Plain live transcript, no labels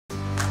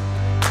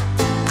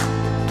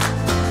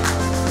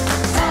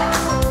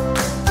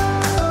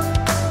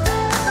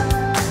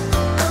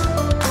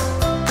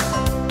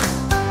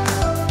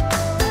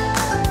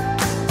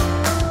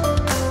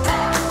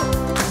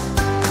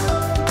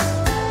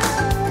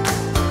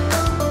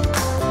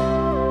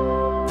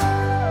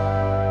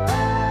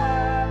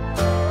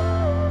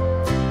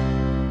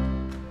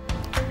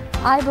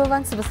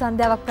ආයුබෝවන් සුබ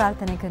සන්ධ්‍යාවක්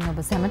ප්‍රාර්ථනා කරන ඔබ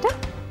සැමට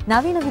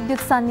නවීන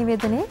විද්‍යුත්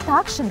සංනිවේදනයේ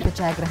තාක්ෂණික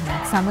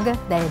ජයග්‍රහණයක් සමග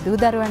දැය දූ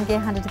දරුවන්ගේ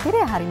හඬට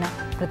තිරය හරින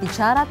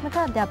ප්‍රතිචාරාත්මක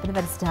අධ්‍යාපන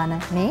වැඩසටහන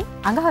මේ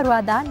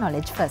අඟහරුවාදා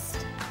නොලෙජ් ෆස්ට්.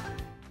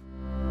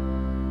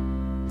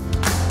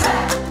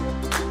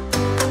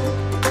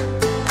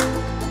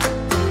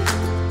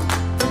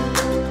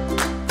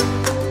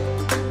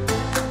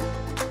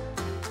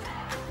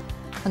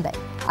 හොඳයි.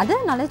 අද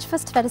නොලෙජ්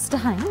ෆස්ට්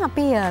වැඩසටහනින්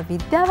අපි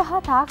විද්‍යාව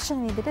හා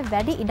තාක්ෂණ විදිහට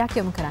වැඩි ඉඩක්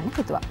යොමු කරන්න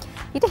හිතුවා.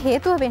 ඊට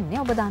හේතුව වෙන්නේ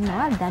ඔබ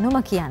දන්නවා දැනුම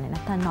කියන්නේ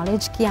නැත්නම්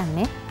knowledge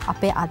කියන්නේ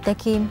අපේ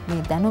අත්දැකීම්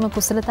මේ දැනුම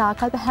කුසලතා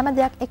ආකල්ප හැම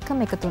දෙයක්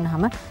එක්කම එකතු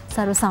වුනහම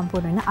සර්ව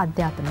සම්පූර්ණ වෙන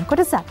අධ්‍යාපනයේ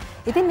කොටසක්.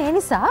 ඉතින් ඒ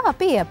නිසා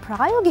අපි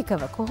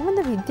ප්‍රායෝගිකව කොහොමද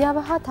විද්‍යාව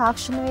හා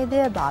තාක්ෂණ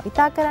වේදය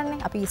භාවිතා කරන්නේ?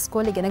 අපි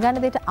ඉස්කෝලේ ඉගෙන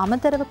ගන්න දේට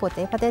අමතරව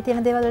පොතේ පතේ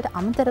තියෙන දේවල් වලට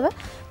අමතරව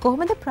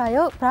කොහොමද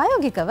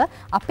ප්‍රායෝගිකව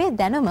අපේ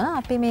දැනුම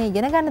අපි මේ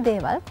ඉගෙන ගන්න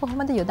දේවල්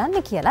කොහොමද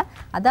යොදන්නේ කියලා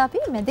අද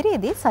අපි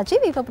මෙදිරියේදී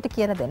සජීවීව අපිට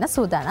කියලා දෙන්න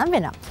සූදානම්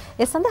වෙනවා.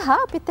 ඒ සඳහා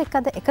අපිත් එක්ක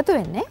අද එකතු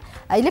වෙන්නේ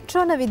ඉලෙක්ට්‍රෝන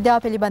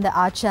විද්‍යාව පිළිබඳ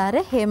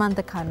ආචාර්ය හේමන්ත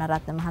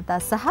කරුණාරත්න මහතා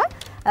සහ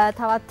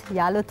තවත්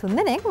යාළුවෝ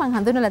තුන්දෙනෙක් මම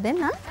හඳුන්වලා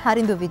දෙන්නම්.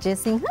 හරිඳු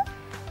විජේසිංහ,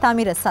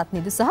 තමිර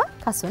සත්නිදු සහ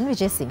කසුන්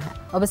විජේසිංහ.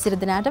 ඔබ සියලු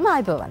දෙනාටම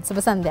ආයුබෝවන්. සුබ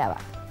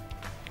සන්ධ්‍යාවක්.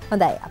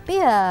 හොඳයි. අපි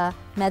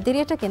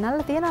මැදිරියට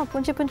ගෙනල්ලා තියෙන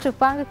පුංචි පුංචි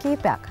උපාංග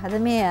කිහිපයක්. අද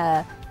මේ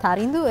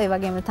තරිඳු ඒ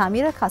වගේම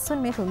තමිර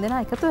කසුන් මේ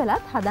තුන්දෙනා එකතු වෙලා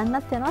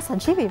හදන්නත් යනවා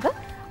සජීවීව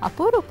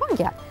අපූර්ව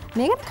උපාංගයක්.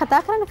 මේකට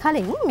කතා කරන්න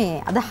කලින් මේ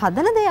අද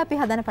හදන දේ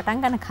අපි හදන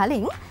පටන් ගන්න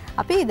කලින්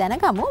අපි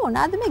දැනගමු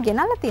මොනවාද මේ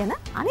ගෙනල්ලා තියෙන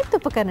අනිත්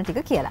උපකරණ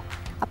ටික කියලා.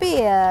 අපි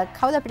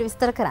කවුද අපිට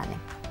විස්තර කරන්නේ?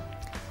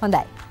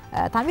 හොඳයි.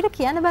 තමිර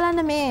කියන්න බලන්න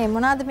මේ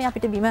මොනවාද මේ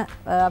අපිට බිම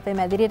අපේ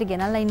මැදිරියට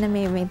ගෙනල්ලා ඉන්න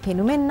මේ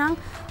පෙනුමෙන් නම්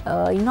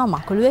ඉන්නවා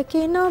මකුළුවෙක්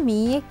ඉන්නවා,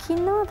 මීයෙක්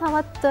ඉන්නවා,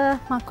 තවත්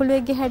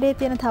මකුළුවෙක්ගේ හැඩේ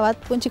තියෙන තවත්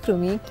පුංචි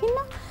කෘමියෙක්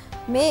ඉන්නවා.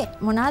 මේ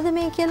මොනවාද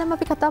මේ කියලාම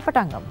අපි කතා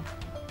පටන් ගමු.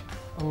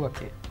 ඔව්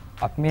ඕකේ.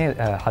 අපි මේ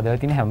හදලා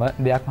තියෙන හැම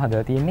දෙයක්ම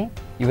හදලා තියෙන්නේ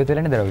ඉවත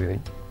වෙන ද්‍රව්‍ය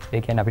වලින්.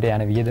 ඒ කියන්නේ අපිට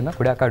යන වියදම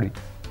ගොඩක් අඩුයි.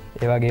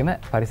 ඒ වගේම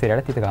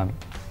පරිසරයට හිතකාමී.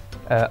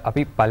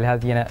 අපි පල්ලෙහා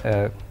තියෙන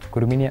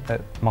කුරුමිනිය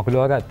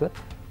මකුලුව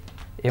ගත්තොත්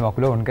ඒ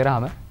මකුලුව ඔන්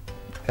කරාම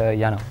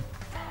යනවා.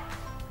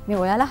 මේ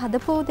ඔයාලා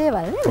හදපු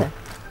දේවල් නේද?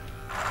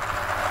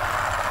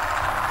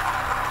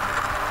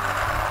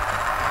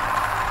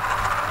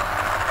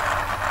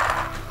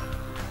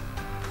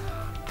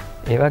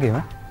 ඒ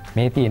වගේම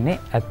මේ තියෙන්නේ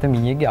ඇත්ත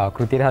මීයේගේ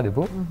ආකෘතියට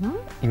හදපු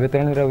ඉවත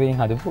වෙන ද්‍රව්‍යයෙන්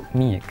හදපු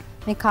මීයක්.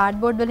 මේ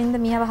කාඩ්බෝඩ් වලින්ද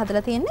මීයව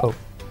හදලා තියෙන්නේ? ඔව්.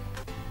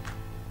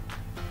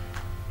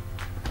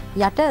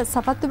 යට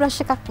සපත්තු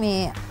බ්‍රෂ් එකක් මේ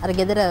අර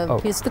ගෙදර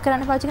පිරිසිදු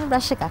කරන්න පාවිච්චි කරන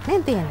බ්‍රෂ් එකක්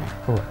නේද තියෙන්නේ?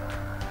 ඔව්.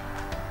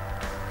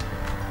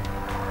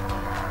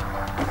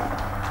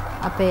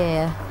 අපේ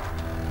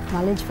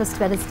knowledge first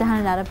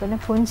වැඩසටහන ආරම්භන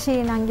පුංචි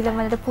නංගිලා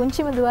වලට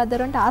පුංචිම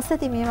දුවදරුවන්ට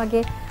ආසති මේ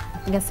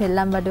වගේ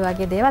සෙල්ලම් බඩු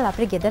වගේ දේවල්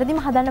අපිට ගෙදරදීම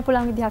හදන්න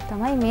පුළුවන් විදිහක්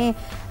තමයි මේ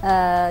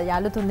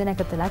යාළුවෝ තුන්දෙනා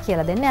එකතුලා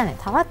කියලා දෙන්න යන්නේ.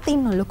 තවත්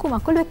ඉන්න ලොකු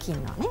මකුළුවෙක්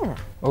ඉන්නවා නේද?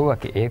 ඔව්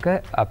අකේ. ඒක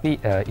අපි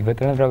ඉවත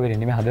වෙන ද්‍රව්‍ය වලින්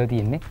නෙමෙයි හදලා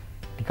තියෙන්නේ.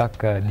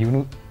 ටිකක්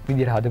දියුණු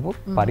විදිහට හදපු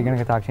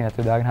පරිගණක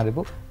තාක්ෂණයත් යොදාගෙන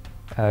හදපු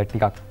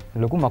ටිකක්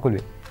ලොකු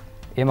මකුළුවෙක්.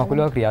 ඒ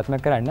මකුළුව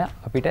ක්‍රියාත්මක කරන්න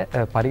අපිට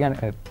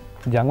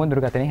ජංගම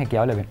දුරකථනයේ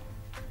හැකියාව ලැබෙනවා.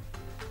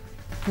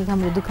 නිකම්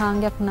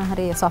මෘදුකාංගයක් වුණා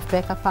හරිය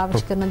software එකක්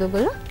පාවිච්චි කරනද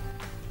ඔයගොල්ලෝ?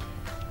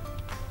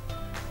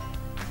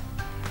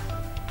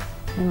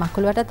 මේ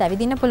මකුළුවටත්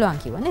ඇවිදින්න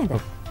පුළුවන් කිව්ව නේද?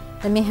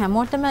 දැන් මේ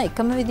හැමෝටම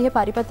එකම විදිහේ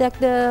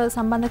පරිපතයක්ද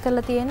සම්බන්ධ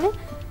කරලා තියෙන්නේ?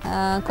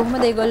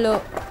 කොහොමද ඒගොල්ලෝ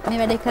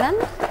මේ වැඩේ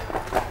කරන්නේ?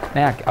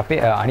 නෑ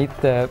අපේ අනිත්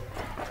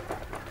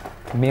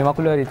මේ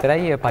මකුළුව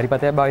විතරයි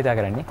පරිපතයක් භාවිත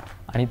කරන්නේ.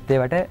 අනිත්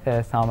ඒවාට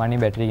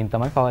සාමාන්‍ය බැටරියකින්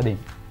තමයි පවා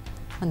දෙන්නේ.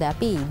 හොඳයි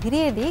අපි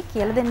ඉදිරියේදී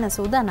කියලා දෙන්න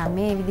සූදානම්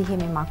මේ විදිහේ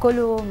මේ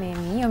මකුළුවෝ මේ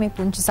මීයෝ මේ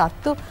පුංචි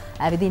සත්තු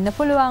ඇවිදින්න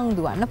පුළුවන්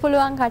දුවන්න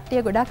පුළුවන්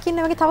කට්ටිය ගොඩක්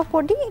ඉන්න වගේ තව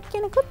පොඩි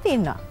කෙනෙකුත්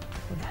ඉන්නවා.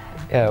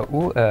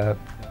 ඌ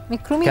මේ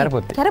කෘමි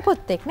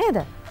කැරපොත්තෙක් නේද?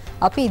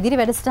 අපි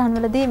ඉදිරි වැඩසටහන්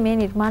වලදී මේ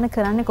නිර්මාණ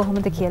කරන්නේ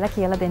කොහොමද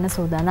කියලා දෙන්න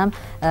සූදානම්.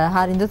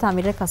 හරිඳු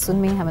තමිර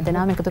කසුන් මේ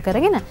හැමදෙනාම එකතු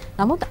කරගෙන.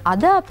 නමුත්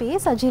අද අපි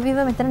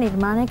සජීවීව මෙතන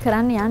නිර්මාණය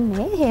කරන්න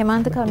යන්නේ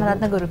හේමන්ත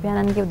කරුණාරත්න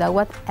ගුරුපියාණන්ගේ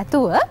උදව්වත්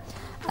ඇතුව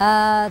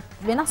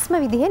වෙනස්ම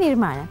විදිහේ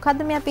නිර්මාණයක්.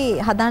 මොකද්ද මේ අපි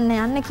හදන්න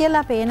යන්නේ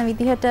කියලා පේන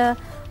විදිහට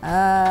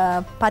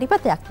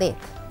පරිපතයක් දෙත්.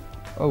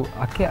 ඔව්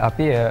අකේ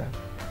අපි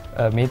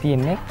මේ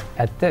තියෙන්නේ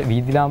ඇත්ත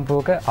වීදි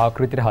ලාම්පුවක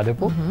ආකෘතියට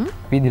හදපු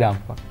වීදි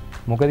ලාම්පුවක්.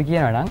 මොකද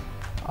කියනවා නම්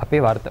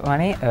අපේ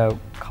වර්තමානයේ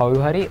කවුරු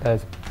හරි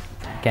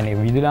කියන්නේ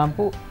වීදි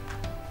ලාම්පු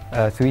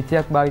ස්විච්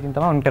එකක් භාවිතයෙන්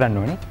තමයි ඔන් කරන්න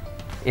ඕනේ.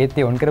 ඒත්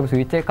ඒ ඔන් කරපු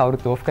ස්විච් එක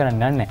කවුරුත් ඕෆ් කරන්න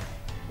නැහැ.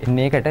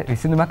 එන්නේ ඒකට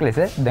විසඳුමක් ලෙස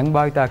දැන්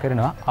භාවිතා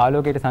කරනවා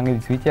ආලෝකයට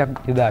සංවේදී ස්විච්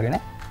එකක් යොදාගෙන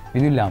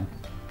විදුලි ලාම්පු.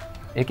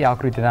 ඒකේ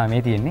ආකෘතිය තමයි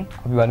මේ තියෙන්නේ.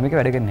 අපි බලමු මේක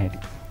වැඩ කරන හැටි.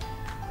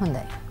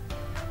 හොඳයි.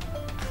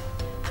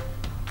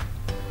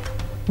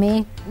 මේ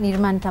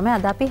නිර්මාණ තමයි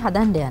අද අපි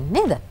හදන්න යන්නේ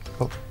නේද?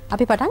 ඔව්.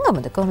 අපි පටන්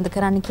ගමුද කොහොමද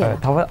කරන්න කියලා?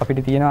 තව අපිට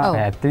තියෙනවා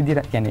ඇත්ත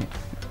විදිහට කියන්නේ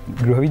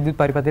ගෘහ විද්‍යුත්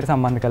පරිපතයට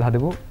සම්බන්ධ කරලා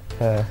හදපු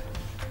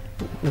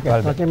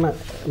මේකම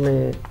මේ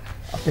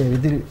අපේ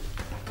විදුලි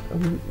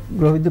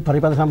ගෘහ විද්‍යුත්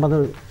පරිපත සම්බන්ධ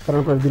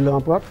කරන විදුලි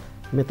ලාම්පුවක්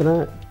මෙතන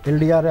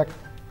LDR එකක්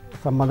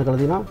සම්බන්ධ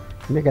කරලා දිනවා.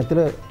 මේක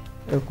ඇතුළේ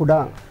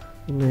කුඩා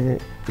මේ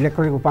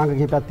ඉලෙක්ට්‍රොනික උපාංග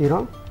කිහිපයක්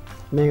තියෙනවා.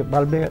 මේ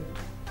බල්බ් එක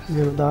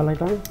දාලා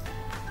හිටන්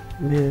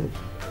මේ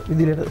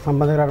විදුලියට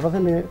සම්බන්ධ කරාට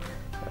පස්සේ මේ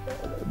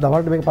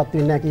දවල්ට මේක පත්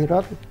වෙන්නේ නැහැ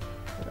කියනවත්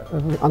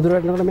අඳුර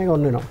වැටෙනකොට මේක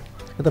ඔන් වෙනවා.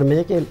 ඒතර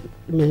මේක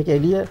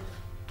එළිය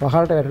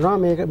පහළට වැටෙනවා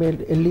මේක මේ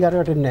එල්ලි කාරේ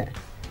වැටෙන්නේ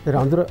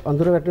නැහැ.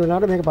 අඳුර වැටෙන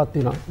වෙලාවට මේක පත්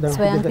වෙනවා. දැන්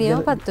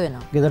ස්වයංක්‍රීයව පත්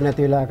වෙනවා. ගෙදර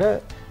නැති වෙලාවක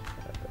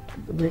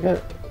මේක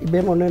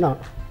ඉබේම ඔන් වෙනවා.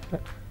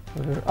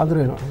 අඳුර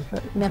වෙනවා.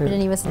 මේ අපිට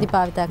නිවසේදී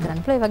භාවිතා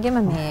කරන්න පුළුවන්. ඒ වගේම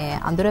මේ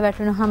අඳුර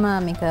වැටුනහම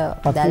මේක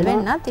දැල්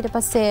වෙන්නත් ඊට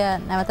පස්සේ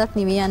නැවතත්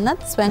නිවි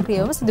යන්නත්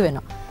ස්වයංක්‍රීයව සිදු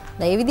වෙනවා.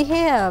 ඒ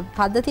විදිහේ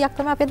පද්ධතියක්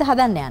තමයි අපි අද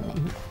හදන්න යන්නේ.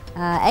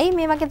 ඇයි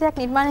මේ වගේ දෙයක්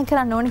නිර්මාණය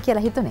කරන්න ඕනේ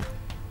කියලා හිතුනේ?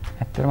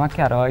 ඇත්තටම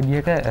අර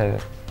විදිහට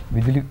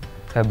විදුලි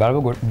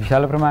බල්බ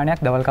විශාල ප්‍රමාණයක්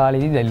දවල්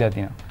කාලේදී දැල්ලා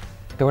තියෙනවා.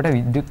 එතකොට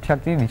විද්‍යුත්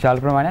ශක්තිය විශාල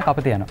ප්‍රමාණයක්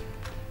අපිට යනවා.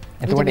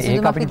 එතකොට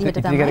ඒක අපිට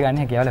ඉතිරි කරගන්න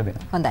හැකියාව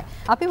ලැබෙනවා. හොඳයි.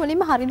 අපි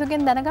මුලින්ම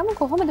හරිදුගෙන් දැනගමු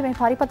කොහොමද මේ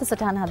පරිපත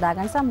සටහන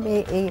හදාගන්නේ සම්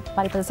මේ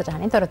පරිපත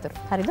සටහනේ තොරතුරු.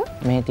 හරිද?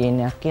 මේ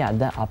තියෙන්නේ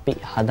අද අපි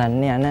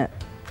හදන්න යන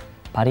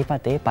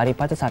පරිපතේ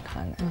පරිපත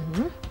සටහන.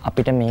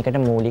 අපිට මේකට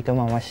මූලිකම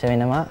අවශ්‍ය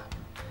වෙනවා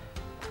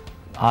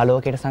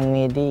ආලෝකයට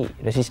සංවේදී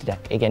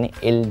රෙසිස්ටරයක්. ඒ කියන්නේ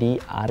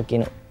LDR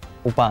කියන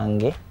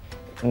උපාංගේ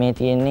මේ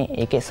තියෙන්නේ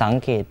ඒකේ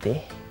සංකේතේ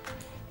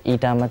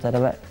ඊට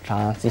අමතරව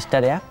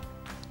ට්‍රාන්සිස්ටරයක්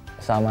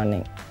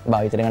සාමාන්‍යයෙන්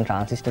භාවිත කරන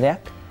ට්‍රාන්සිස්ටරයක්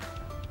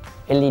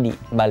LED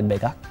බල්බ්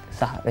එකක්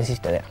සහ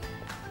රෙසිස්ටරයක්.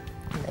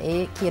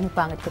 ඒ කියන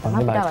උපාංග ටික තමයි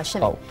අපිට අවශ්‍ය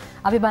වෙන්නේ.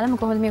 අපි බලමු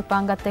කොහොමද මේ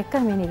උපාංගات එක්ක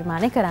මේ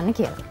නිර්මාණය කරන්න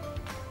කියලා.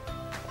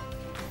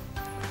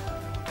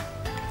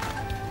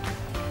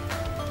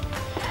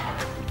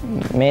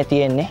 මේ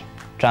තියෙන්නේ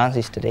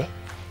ට්‍රාන්සිස්ටරේ.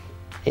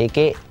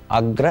 ඒකේ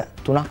අග්‍ර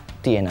 3ක්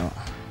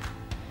තියෙනවා.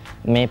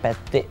 මේ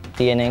පැත්තේ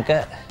තියෙන එක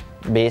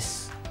බේස්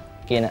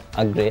කියන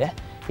අග්‍රය.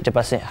 ඊට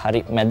පස්සේ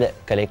හරි මැද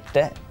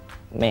කලෙක්ටර්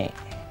මේ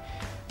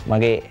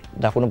මගේ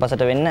දකුණු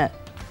පසට වෙන්න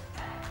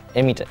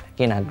එමිටර්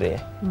කියන අග්‍රය.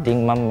 ඉතින්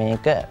මම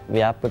මේක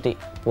ව්‍යාපෘති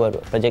පුවරු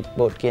ප්‍රොජෙක්ට්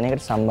බෝඩ් කියන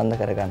එකට සම්බන්ධ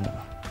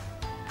කරගන්නවා.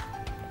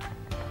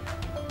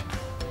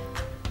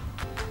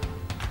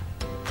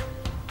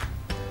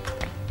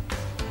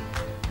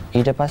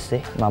 ඊට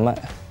පස්සේ මම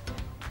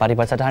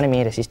පරිපත සටහනේ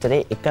මේ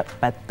රෙසිස්ටරේ එක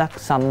පැත්තක්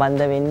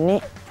සම්බන්ධ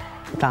වෙන්නේ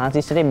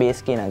ට්‍රාන්සිස්ටරේ බේස්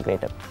කියන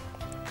අග්‍රයට.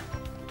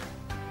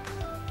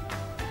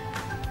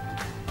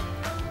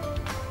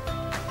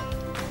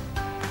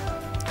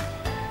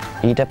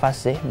 ඊට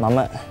පස්සේ මම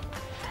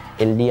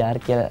LDR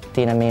කියලා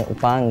තියෙන මේ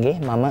උපාංගේ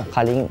මම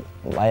කලින්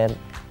වයර්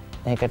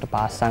එකකට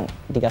පාස්සන්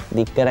ටිකක්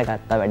දික්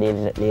කරගත්තා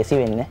වැඩේ ලේසි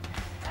වෙන්න.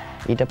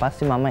 ඊට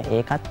පස්සේ මම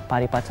ඒකත්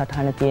පරිපත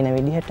සටහන තියෙන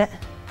විදිහට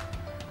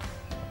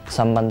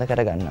සම්බන්ධ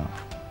කරගන්නවා.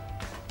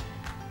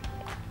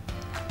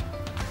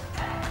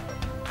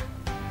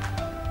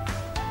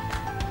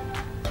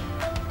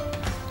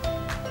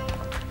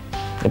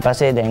 ඊට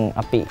පස්සේ දැන්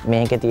අපි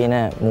මේකේ තියෙන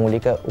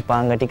මූලික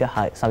උපාංග ටික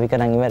සවි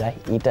කරන් ඉවරයි.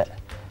 ඊට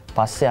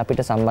පස්සේ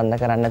අපිට සම්බන්ධ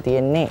කරන්න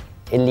තියෙන්නේ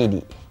LED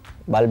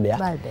බල්බයක්.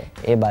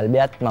 ඒ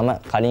බල්බයත් මම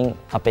කලින්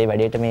අපේ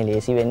වැඩේට මේ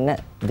ලේසි වෙන්න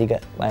දිග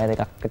වයර්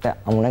එකකට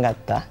අමුණ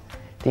ගත්තා.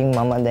 ඉතින්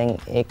මම දැන්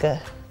ඒක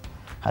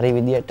හරි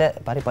විදියට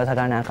පරිපත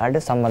සටහන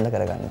ආකාරයට සම්බන්ධ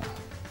කරගන්නවා.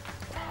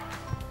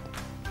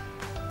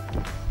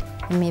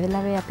 මේ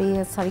වෙලාවේ අපි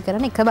සවි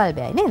කරන එක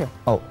බල්බයයි නේද?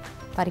 ඔව්.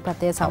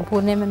 පරිපතය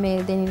සම්පූර්ණයෙන්ම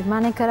මේ දේ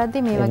නිර්මාණය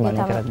කරද්දී මේ වගේ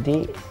තව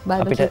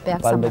බල්බ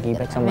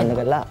කීපයක් සම්බන්ධ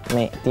කරලා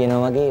මේ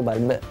තියෙනවා වගේ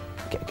බල්බ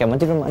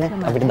කැමති ප්‍රමාණයක්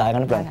අපිට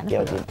දාගන්න පුළුවන්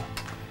කියලා තියෙනවා.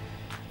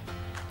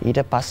 ඊට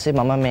පස්සේ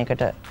මම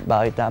මේකට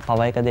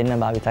පවර් එක දෙන්න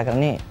භාවිතා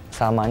කරන්නේ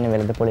සාමාන්‍ය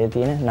වෙළඳ පොලේ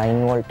තියෙන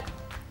 9 වෝල්ට්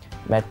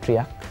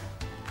බැටරියක්.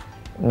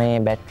 මේ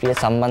බැටරිය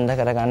සම්බන්ධ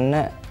කරගන්න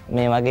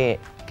මේ වගේ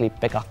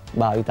ක්ලිප් එකක්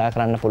භාවිතා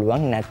කරන්න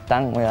පුළුවන්.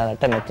 නැත්නම්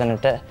ඔයාලට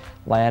මෙතනට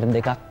වයර්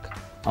දෙකක්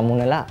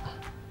අමුණලා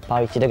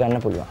පාවිච්චිට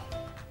ගන්න පුළුවන්.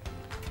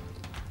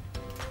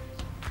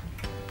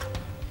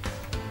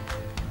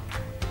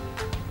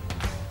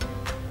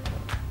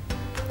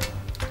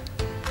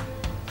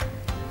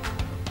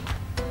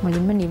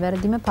 මුලින්ම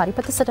නිවැරදිම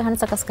පරිපත සටහන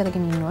සකස්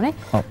කරගෙන ඉන්න ඕනේ.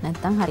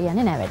 නැත්නම්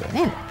හරියන්නේ නැහැ වැඩේ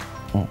නේද?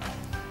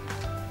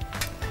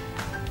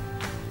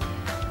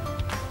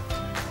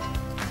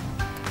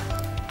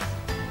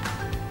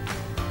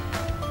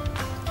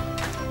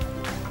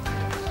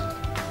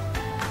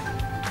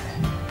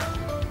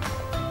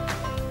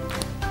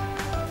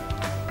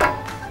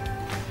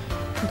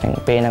 දැන්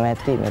පේනවා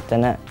ඇති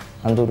මෙතන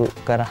අඳුරු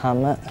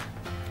කරාම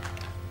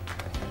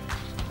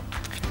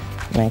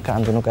මේක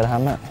අඳුරු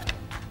කරාම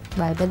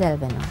බල්බ දැල්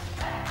වෙනවා.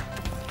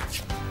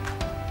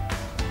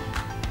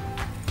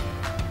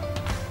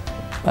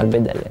 බල්බ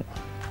දැල් වෙනවා.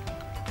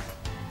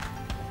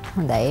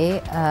 හොඳයි.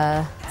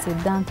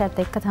 සිද්ධාන්තයත්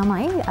එක්ක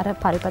තමයි අර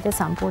පරිපතය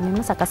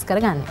සම්පූර්ණයෙන්ම සකස්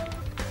කරගන්නේ.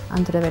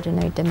 අඳුර වැටෙන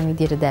විට මේ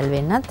විදිහට දැල්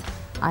වෙන්නත්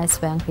ආය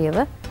ස්වයංක්‍රීයව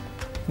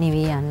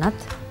නිවි යන්නත්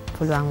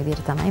පුළුවන්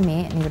විදිහට තමයි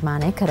මේ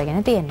නිර්මාණය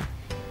කරගෙන තියෙන්නේ.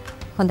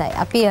 හොඳයි.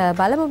 අපි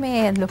බලමු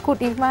මේ ලොකු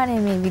නිර්මාණය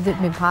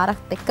මේ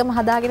පාරත් එක්කම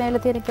හදාගෙන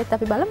ඇවිල්ලා තියෙන එකත්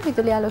අපි බලමු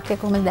විදුලි ආලෝකය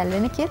කොහොමද දැල්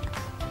වෙන්නේ කියලා.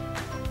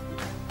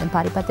 දැන්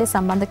පරිපතේ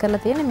සම්බන්ධ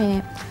කරලා තියෙන මේ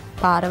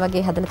පාර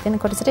වගේ හදලා තියෙන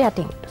කොටසට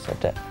යටින්.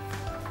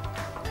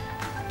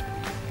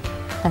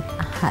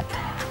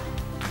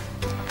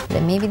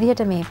 මේ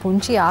විදිහට මේ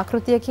පුංචි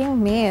ආකෘතියකින්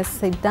මේ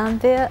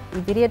සිද්ධාන්තය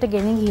ඉදිරියට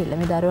ගෙන ගිහිල්ලා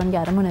මේ දරුවන්ගේ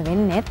අරමුණ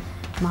වෙන්නේ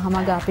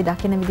මහමග අපි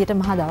දකින විදිහට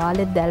මහා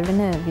දවාලෙත්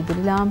දැල්වෙන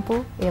විදුලි ලාම්පු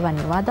ඒවා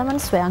නිවා දමන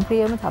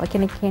ස්වයංක්‍රීයවම තව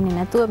කෙනෙක් කියන්නේ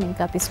නැතුව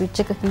මේක අපි ස්විච්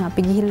එකකින්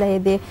අපි ගිහිල්ලා ඒ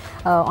දේ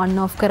ඔන්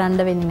ඔෆ් කරන්න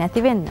වෙන්නේ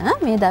නැති වෙන්න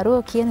මේ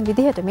දරුවෝ කියන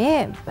විදිහට මේ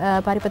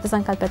පරිපත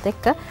සංකල්පත්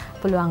එක්ක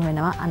පුළුවන්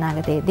වෙනවා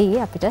අනාගතයේදී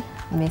අපිට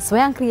මේ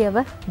ස්වයංක්‍රීයව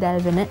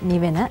දැල්වෙන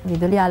නිවෙන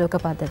විදුලි ආලෝක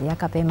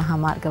පද්ධතියක් අපේ මහා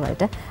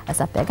මාර්ගවලට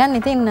සපයා ගන්න.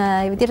 ඉතින්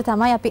ඒ විදිහට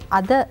තමයි අපි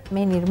අද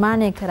මේ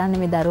නිර්මාණය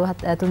කරන්නේ මේ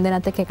දරුවෝ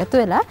තුන්දෙනාත් එක්ක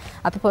එකතු වෙලා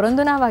අපි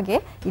පොරොන්දු වුණා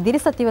වගේ ඉදිරි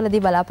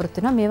සතිවලදී බලාපොරොත්තු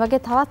වෙනවා මේ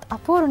වගේ තවත්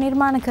අපූර්ව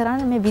නිර්මාණ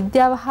කරන්න මේ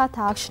විද්‍යාව හා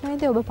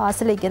තාක්ෂණයේදී ඔබ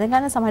පාසලේ ඉගෙන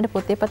ගන්න සමහර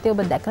පොතේ පතේ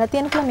ඔබ දැකලා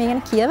තියෙන කියලා මේ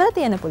ගැන කියවලා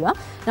තියෙන පුළුවන්.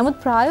 නමුත්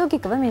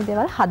ප්‍රායෝගිකව මේ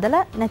දේවල්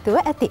හදලා නැතුව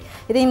ඇති.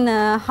 ඉතින්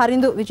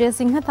හරිඳු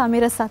විජේසිංහ,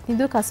 තමිර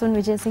සත්නිදු, කසුන්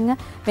විජේසිංහ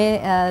මේ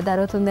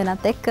දරුවෝ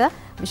තුන්දෙනාත් එක්ක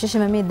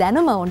විශේෂයෙන්ම මේ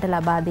දැනුම උන්ට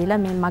ලබා දීලා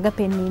මේ මඟ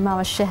පෙන්වීම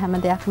අවශ්‍ය හැම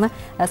දෙයක්ම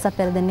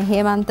සපයලා දෙන්නේ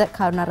හේමන්ත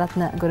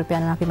කරුණාරත්න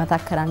ගුරුපියාණන් අපි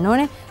මතක් කරන්න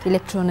ඕනේ.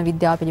 ඉලෙක්ට්‍රෝන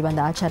විද්‍යාව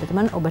පිළිබඳ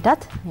ආචාර්යතුමන්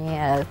ඔබටත්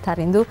මේ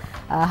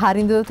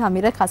හරිඳු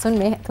තමිර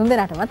කසුන් මේ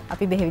තුන්දෙනාටමත්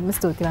අපි බෙහෙවින්ම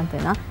ස්තුතිවන්ත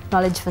වෙනවා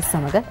knowledge first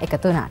සමග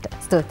එකතු වුණාට.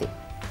 ස්තුතියි.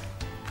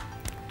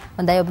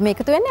 හොඳයි ඔබ මේ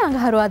එකතු වෙන්නේ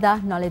අඟහරුවාදා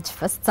knowledge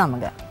first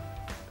සමග.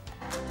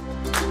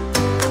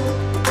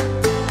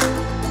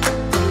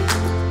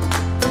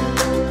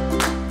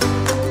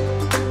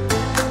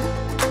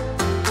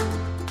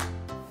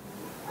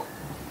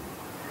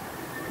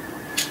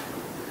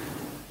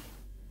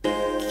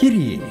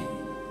 කිරියේ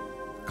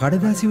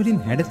කඩදාසි වලින්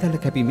හැඩතල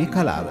කැපීමේ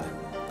කලාව.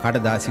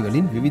 කඩදාසි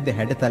වලින් විවිධ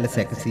හැඩතල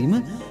සැකසීම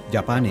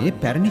ජපානයේ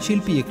පැරණි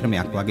ශිල්පීය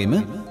ක්‍රමයක් වගේම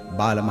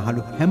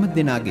බාලමහලු හැම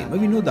දෙනාගේම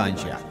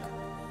විනෝදාංශයක්.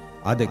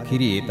 අද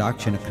කිරියේ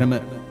තාක්ෂණ ක්‍රම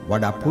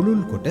වඩා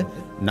පුළුල් කොට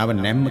නව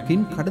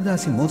නැම්මකින්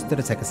කඩදාසි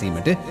මෝස්තර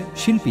සැකසීමට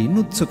ශිල්පීන්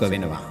උත්සුක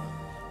වෙනවා.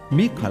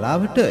 මේ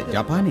කලාවට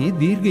ජපානයේ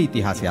දීර්ඝ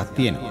ඉතිහාසයක්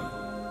තියෙනවා.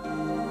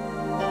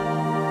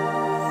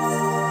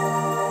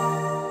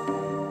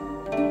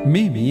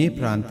 මේ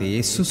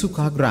ප්‍රාන්තයේ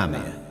සුසුකා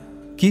ග්‍රාමය.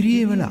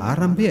 කිරියේ වල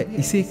ආරම්භය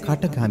ඉසේ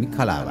කටගාමි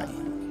කලාවයි.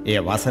 එය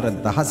වසර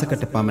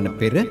 10කට පමණ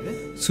පෙර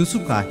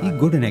සුසුකාහි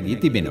ගොඩනැගී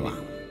තිබෙනවා.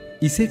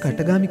 ඉසේ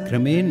කටගාමි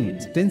ක්‍රමයෙන්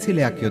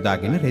ස්ටෙන්සිලයක්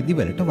යොදාගෙන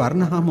රෙදිවලට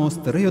වර්ණ හා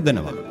මෝස්තර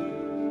යොදනවා.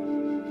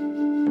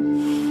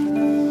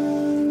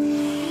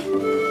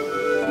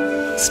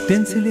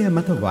 ස්ටෙන්සිලය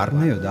මත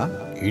වර්ණ යොදා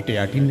ඊට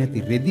යටින්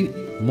නැති රෙදි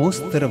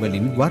මෝස්තර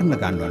වලින්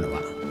වර්ණ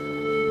ගන්වනවා.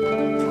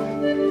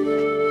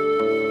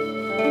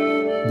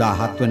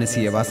 17 වන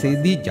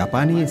සියවසේදී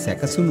ජපානයේ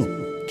සැකසුණු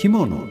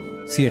කිමෝනෝ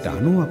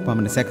 90ක්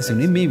පමණ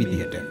සැකසුනේ මේ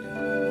විදිහට.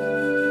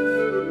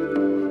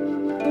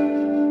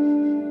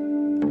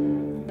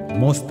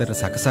 මෝස්තර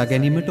සකසා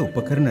ගැනීමට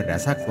උපකරණ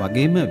රැසක්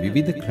වගේම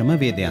විවිධ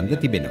ක්‍රමවේදයන්ද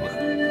තිබෙනවා.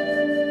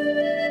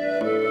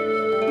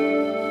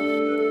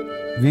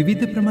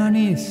 විවිධ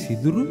ප්‍රමාණයේ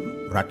සිදුරු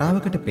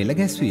රටාවකට පෙළ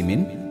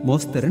ගැස්වීමෙන්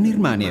මෝස්තර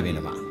නිර්මාණය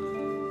වෙනවා.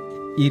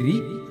 ඉරි,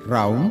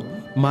 රවුම්,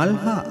 මල්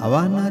හා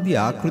අවාහන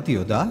ආදී ආකෘති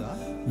යොදා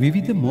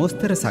විවිධ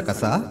මෝස්තර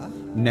සකසා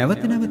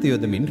නැවත නැවත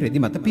යොදමින් රෙදි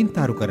මත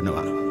පින්තාරු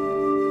කරනවා.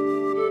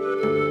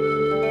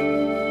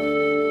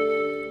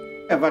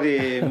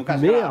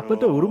 මේ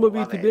අපට උරුම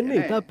වී තිබෙන්නේ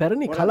ඉතා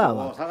පැරණි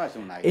කලාවක්.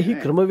 එහි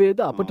ක්‍රමවේද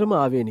අපටම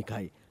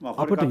ආවේනිකයි.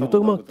 අපට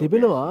යුතුයකමක්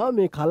තිබෙනවා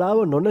මේ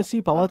කලාව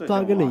නොනැසී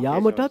පවත්වාගෙන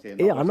යාමටත්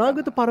ඒ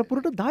අනාගත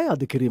පරපුරට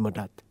දායාද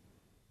කිරීමටත්.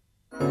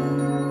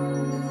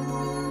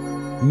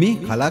 මේ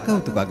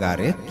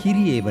කලාකෞතුකාගාරය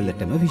කිරියේ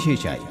වලටම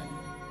විශේෂයි.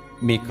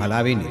 මේ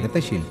කලාවේ නිරත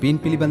ශිල්පීන්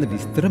පිළිබඳ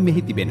විස්තර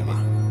මෙහි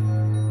තිබෙනවා.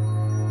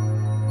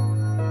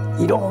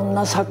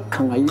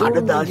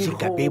 කඩදාසි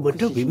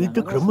කැපීමට විවිධ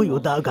ක්‍රම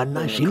යොදා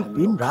ගන්නා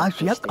ශිල්පීන්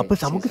රාශියක් අප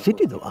සමග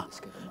සිටිනවා.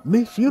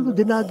 මේ සියලු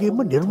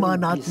දෙනාගේම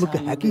නිර්මාණාත්මක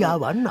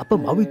හැකියාවන් අප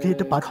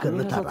මවිතයට පත්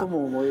කරන තරම්.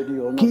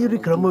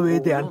 කීරි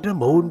ක්‍රමවේදයන්ට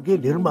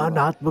මොවුන්ගේ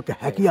නිර්මාණාත්මක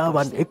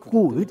හැකියාවන් එක්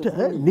වූ විට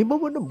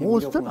නිමවන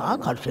මෝස්තර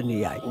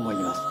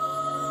ආකර්ශනීයයි.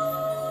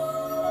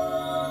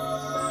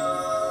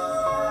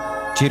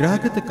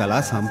 චිරාගත කලා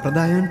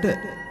සම්ප්‍රදායන්ට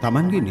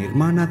තමන්ගේ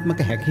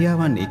නිර්මාණාත්මක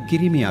හැකියාවන් එක්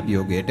කිරීමේ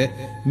අභියෝගයට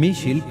මේ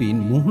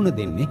ශිල්පීන් මුහුණ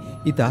දෙන්නේ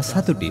ඉතා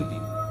සතුටින්.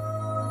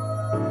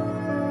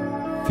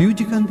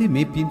 ෆියුජිකන්දේ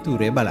මේ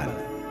පින්තූරය බලන්න.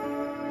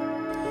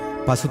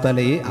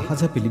 පසුතලයේ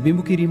අහස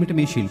පිළිබිඹු කිරීමට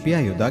මේ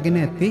ශිල්පියා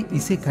යොදාගෙන ඇත්තේ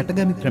ඉසේ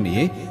කටගමි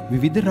ක්‍රමයේ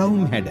විවිධ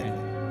රවුම් හැඩ.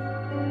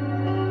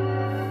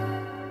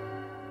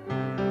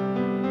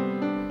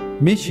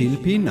 මේ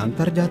ශිල්පීන්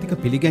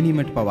අන්තර්ජාතික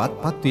පිළිගැනීමට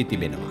පවත් පත්වී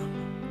තිබෙනවා.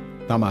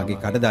 තමාගේ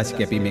කඩදාසි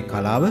කැපීමේ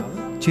කලාව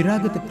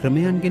චිරාගත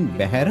ක්‍රමයන්ගෙන්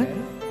බැහැර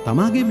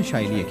තමාගේම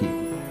ශෛලියකින්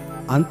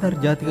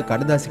අන්තර්ජාතික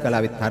කඩදාසි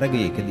කලාවේ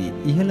තරගයකදී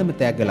ඉහළම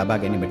තෑග්ග ලබා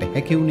ගැනීමට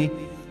හැකි වුණේ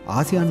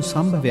ආසියානු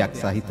සම්භවයක්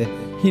සහිත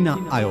හිනා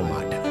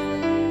අයෝමාට.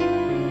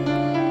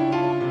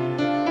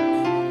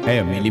 ඇය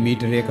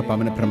මිලිමීටරයක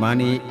පමණ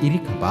ප්‍රමාණයේ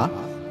ඉරි කපා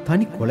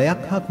තනි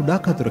කොළයක් හා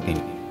කුඩා කතුරකින්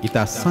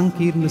ඉතා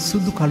සංකීර්ණ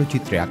සුදු කළු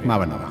චිත්‍රයක්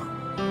මවනවා.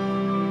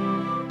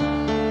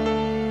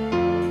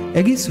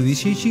 ඇගේ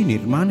සුවිශේෂී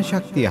නිර්මාණ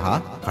ශක්තිය හා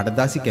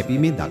කඩදාසි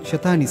කැපීමේ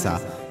දක්ෂතා නිසා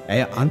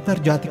ඇය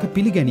අන්තර්ජාතික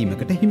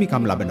පිළිගැනීමකට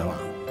හිමිකම් ලබනවා.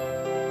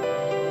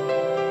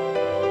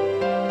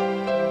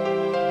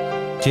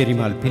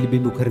 චෙරිමල්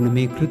පිළිබිඹු කරන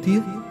මේ කෘතිය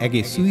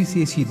ඇගේ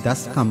සුවිශේෂී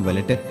දස්කම්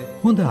වලට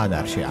හොඳ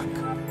ආදර්ශයක්.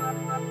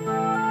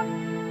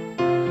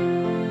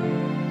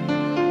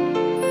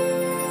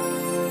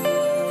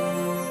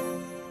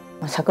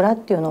 桜っ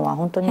ていうのは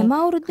本当にහැම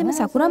අවුරුද්දෙම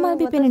සකුරා මල්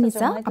පිපෙන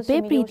නිසා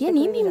අපේ ප්‍රීතිය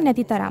නියමින්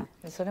නැති තරම්.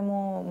 それ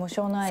も無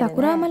償ないでね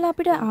සකුරා මල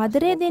අපිට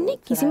ආදරය දෙන්නේ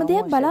කිසිම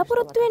දෙයක්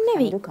බලාපොරොත්තු වෙන්නේ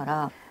නෙවෙයි.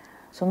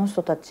 その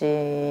人たち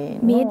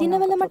මේ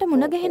දිනවල මට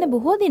මුණ ගැහෙන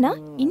බොහෝ දෙනා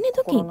ඉන්නේ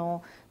දුකින්.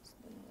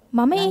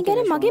 මම ඒ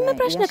ගැන මගෙන්ම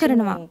ප්‍රශ්න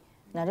කරනවා.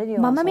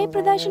 මම මේ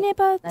ප්‍රදර්ශනය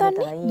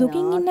පවත්වන්නේ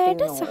දුකින් ඉන්න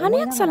අයට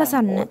සහනයක්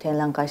සලසන්න. 展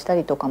覧会した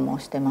りとかも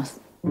してま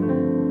す。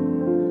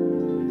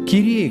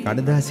 කිරියේ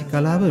කඩදාසි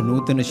කලාව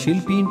නූතන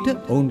ශිල්පීන්ට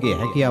ඔවුන්ගේ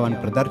හැකියාවන්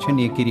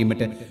ප්‍රදර්ශනය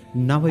කිරීමට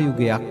නව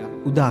යුගයක්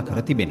උදා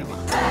කර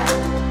තිබෙනවා.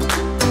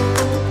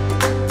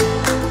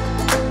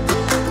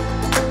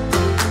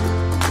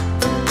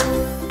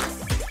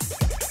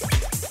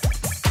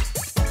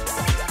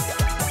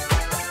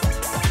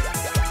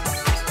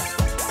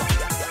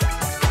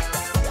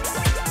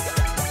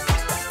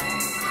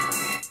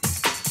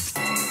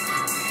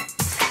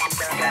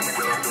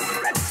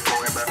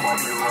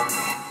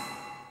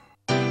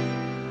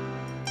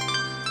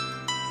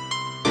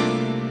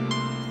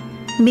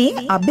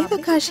 මේ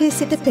අභ්‍යවකාශයේ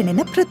සිට පෙනෙන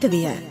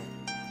පෘථිවිය.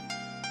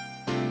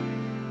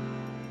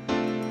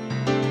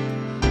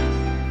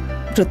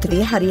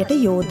 පෘථිවිය හරියට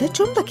යෝධ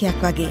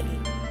චුම්බකයක් වගේ.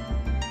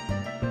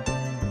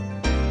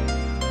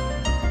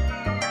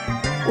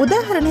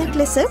 උදාහරණයක්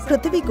ලෙස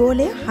පෘථිවි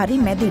ගෝලය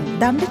හරි මැදින්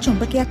දණ්ඩ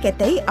චුම්බකයක්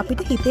ඇතැයි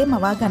අපිට හිතේ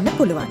මවා ගන්න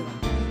පුළුවන්.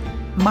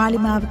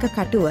 මාලිමාවක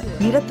කටුව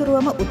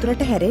නිරතුරුවම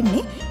උතුරට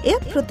හැරෙන්නේ එය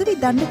පෘථිවි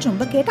දණ්ඩ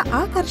චුම්බකයට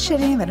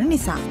ආකර්ෂණය වන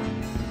නිසා.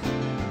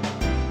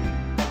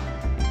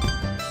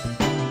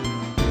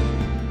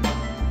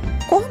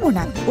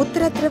 කොහොමුණත්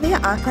උත්තර ද්‍රවය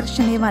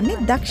ආකර්ෂණය වන්නේ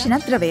දක්ෂිණ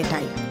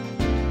ද්‍රවයටයි.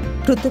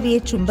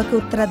 පෘථිවියේ චුම්බක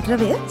උත්තර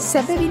ද්‍රවය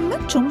සැබවින්ම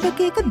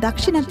චුම්බකයක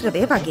දක්ෂිණ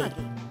ද්‍රවය වගේ.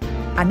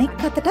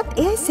 අනෙක් අතටත්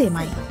එයයි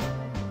සේමයි.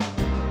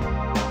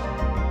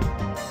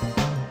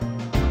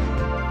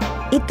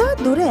 ඉතා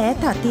දුර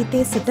ඈත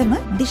අතීතයේ සිටම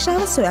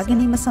දිශාව සොයා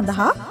ගැනීම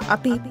සඳහා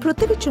අපි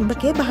පෘථිවි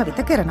චුම්බකය භාවිත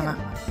කරනවා.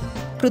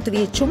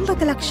 පෘථිවියේ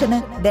චුම්බක ලක්ෂණ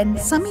දැන්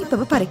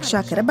සමීපව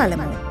පරීක්ෂා කර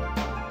බලමු.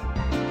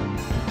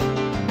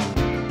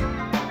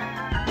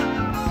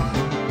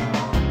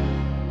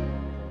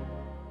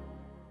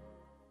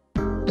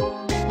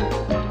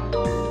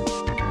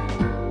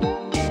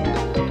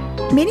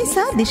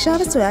 මිනිසා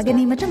දිශාව සොයා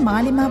ගැනීමට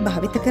මාලිමා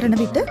භාවිත කරන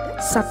විට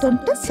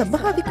සතුන්ට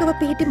ස්වභාවිකව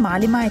පිහිටි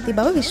මාලිමා ඇති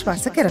බව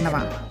විශ්වාස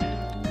කරනවා.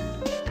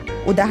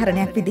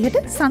 උදාහරණයක් විදිහට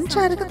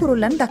සංචාරක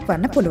කුරුල්ලන්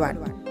දක්වන්න පුළුවන්.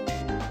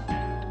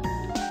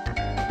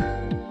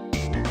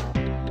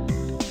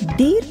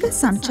 දීර්ඝ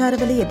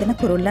සංචාරවල යෙදෙන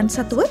කුරුල්ලන්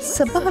සතුව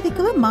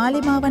ස්වභාවිකව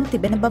මාලිමාවන්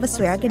තිබෙන බව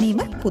සොයා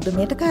ගැනීම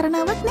පුදුමයට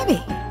කාරණාවක්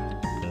නෙවෙයි.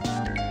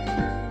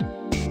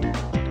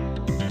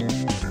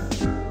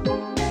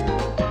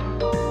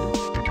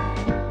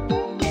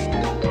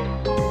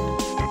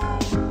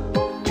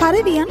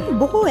 පරවියන්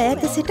බොහෝ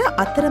ඈත සිට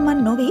අතරමං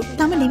නොවී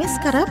තම නිවෙස්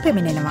කරා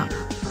පැමිණෙනවා.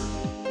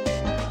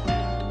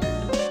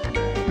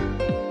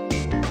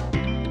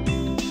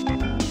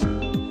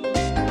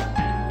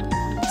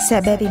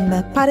 සැබැවින්ම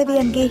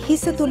පරවියන්ගේ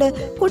හිස තුළ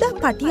කුඩා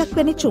පටියක්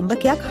වැනි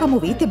චුම්බකයක්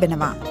හමු වී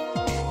තිබෙනවා.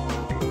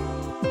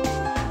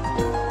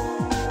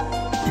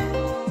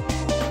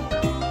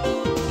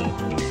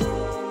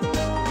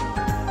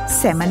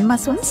 සැමන්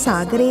මසුන්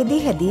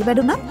සාගරයේදී හැදී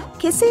වැඩුණත්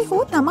කෙසේ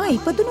හෝ තමා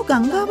ඉපදුණු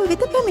ගංගාව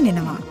වෙත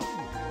පැමිණෙනවා.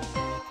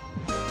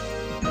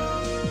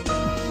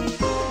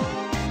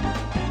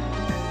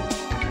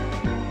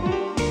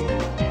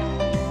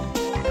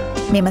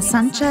 මෙම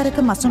සංචාරක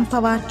මසුන්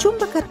පවා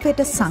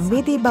චුම්බකත්වයට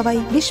සංවේදී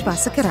බවයි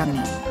විශ්වාස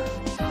කරන්නේ.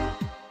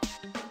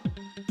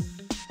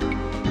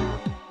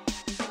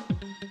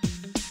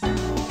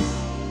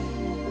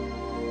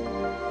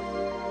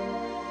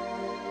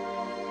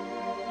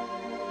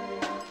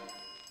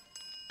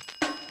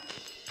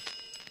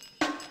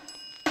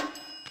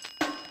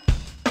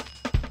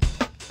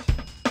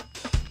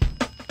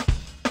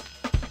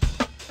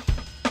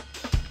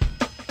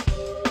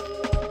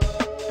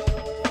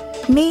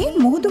 මේ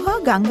මුහුදු හා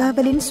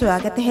ගංගාවලින්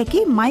සොයාගත හැකි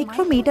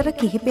මයික්‍රෝමීටර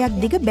කිහිපයක්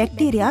දිග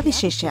බැක්ටීරියා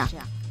විශේෂයක්.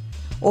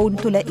 ඔවුන්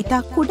තුළ ඉතා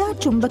කුඩා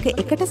චුම්බක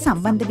එකට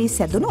සම්බන්ධ වී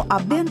සැදුණු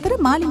අභ්‍යන්තර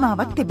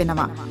මාලිමාවක්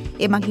තිබෙනවා.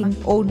 එමගින්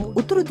ඔවුන්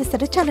උතුරු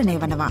දෙසට චලනය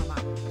වනවා.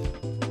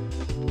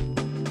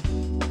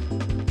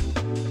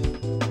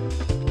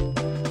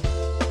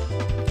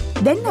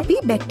 දැන්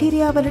අපි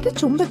බැක්ටීරියාවලට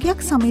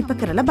චුම්බකයක් සමීප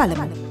කරලා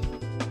බලමු.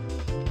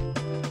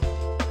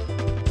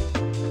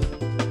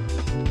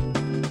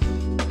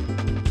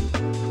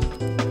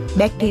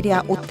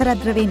 බැක්ටීරියා උත්තර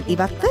ද්‍රවයෙන්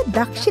ඉවත්ව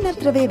දක්ෂිණ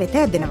ද්‍රවය වෙත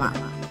ඇදෙනවා.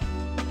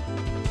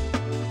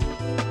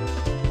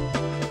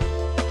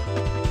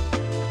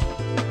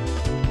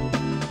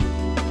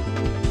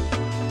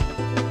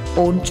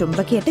 ඔවුන්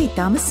චුම්බකයට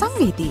ඉතාම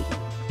සංවේදී.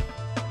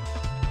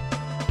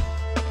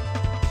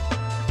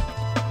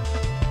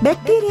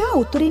 බැක්ටීරියා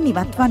උතුරින්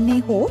ඉවත්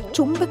වන්නේ හෝ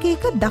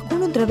චුම්බකයක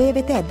දකුණු ද්‍රවය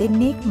වෙත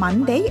ඇදෙන්නේ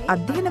මන්දැයි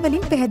අධ්‍යයන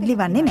වලින්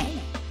පැහැදිලි වන්නේ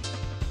නැහැ.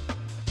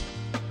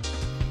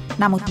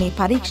 නමුත් මේ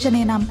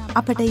පරීක්ෂණය නම්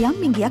අපට යම්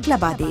ඉඟියක්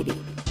ලබා දේවි.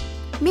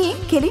 මේ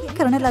කෙලින්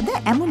කරන ලද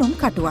ඇමුණුම්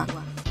කටුවක්.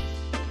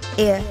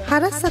 එය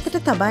හරස් අතට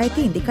තබා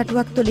ඇති ඉදි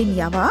කටුවක් තුළින්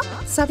යවා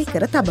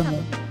සවිකර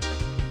තබමු.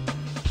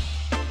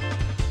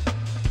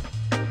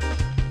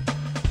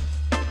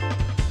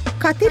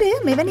 කතිරය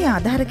මෙවැනි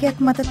ආධාරකයක්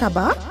මත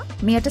තබා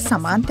මෙයට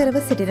සමාන්තරව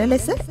සිටින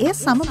ලෙස එය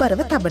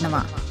සමබරව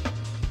තබනවා.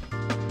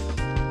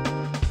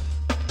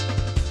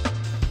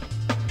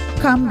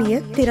 කම්බිය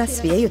තිරස්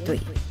විය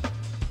යුතුයි.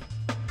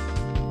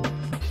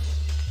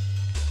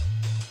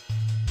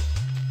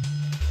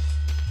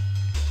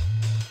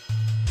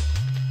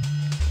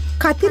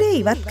 කතිරය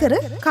ඉවත් කර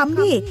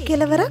කම්බියේ එක්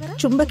කෙළවරක්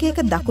චුම්බකයක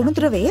දකුණු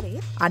ද්‍රවයේත්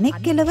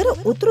අනෙක් කෙළවර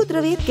උතුරු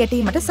ද්‍රවයේත්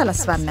ගැටීමට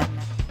සලස්වන්න.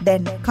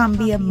 දැන්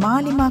කම්බිය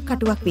මාලිමා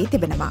කටුවක් වී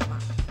තිබෙනවා.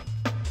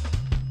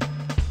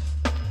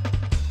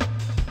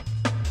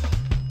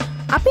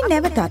 අපි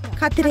නැවතත්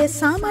කතිරය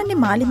සාමාන්‍ය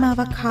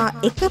මාලිමාවක් හා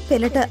එක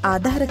පෙළට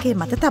ආධාරකයේ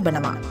මත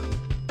තබනවා.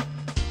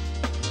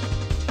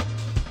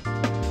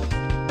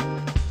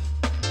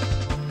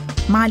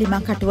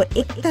 මාලිමා කටුව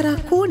එක්තරා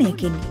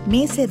කෝණයකින්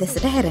මේසේ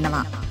දෙසට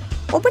හැරෙනවා.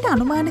 ඔබට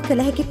අනුමාන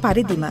කළ හැකි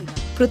පරිදිම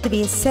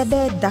පෘථිවියේ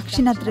සැබෑ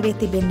දක්ෂිණ ධ්‍රවයේ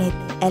තිබෙන්නේ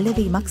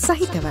ඇලවීමක්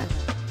සහිතව.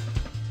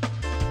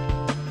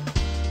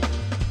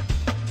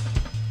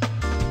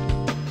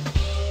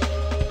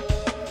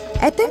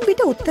 ඇතැම්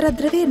විට උත්තර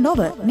ධ්‍රවයේ නොව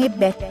මේ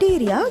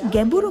බැක්ටීරියා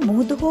ගැඹුරු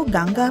මුහුදු හෝ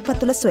ගංගා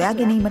පතුල සොයා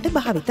ගැනීමට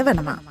භාවිත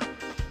වනවා.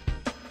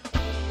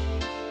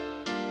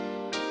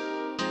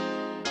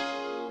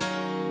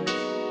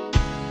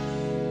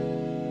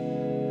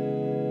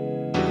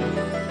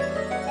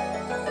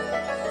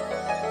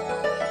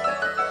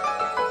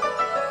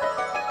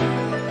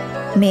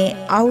 මේ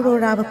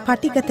අවුරෝරාව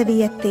පටිගත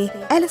වී ඇත්තේ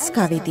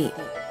ඇලස්කාවේදී.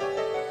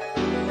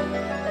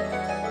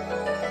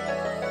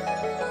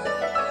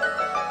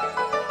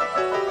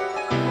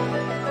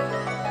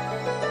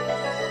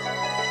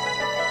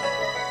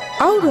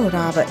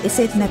 අවුරෝරාව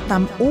එසේත්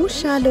නැත්නම්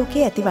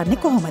ඌර්ෂාලෝකයේ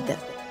ඇතිවන්නේ කොහොමද?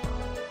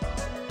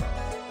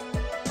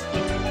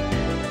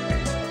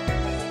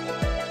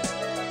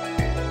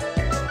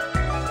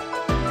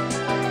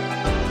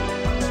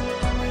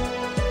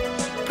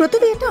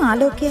 පෘථිවියට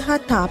ආලෝකය හා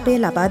තාපය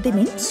ලබා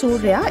දෙමින්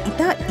සූර්යයා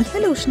ඉතා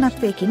ඉහළ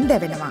උෂ්ණත්වයකින්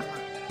දැවෙනවා.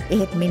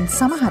 එහෙත් මින්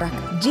සමහරක්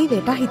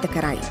ජීවයට අහිත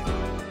කරයි.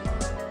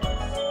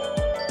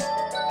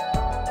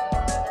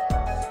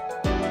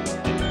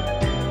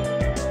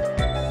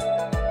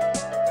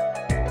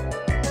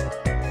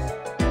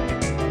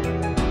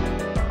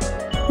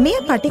 මෙය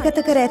පටිගත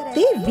කර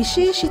ඇත්තේ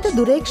විශේෂිත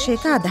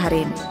දුරේක්ෂේක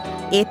ආධාරයෙන්.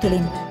 ඒ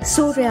තුළින්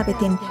සූර්යයා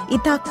වෙතින්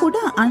ඉතා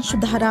කුඩා අංශු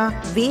ධාරා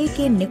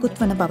වේගයෙන්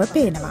නිකුත් වන බව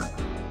පේනවා.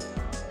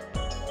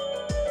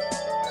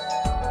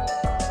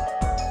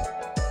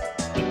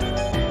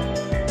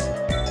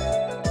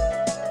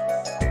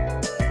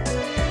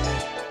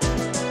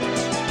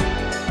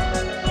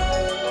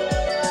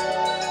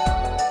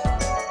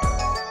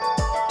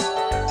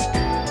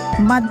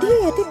 මධ්‍යයේ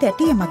ඇති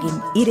තැටිය මගින්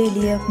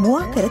ඉරේලිය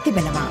මුවා කර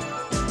තිබෙනවා.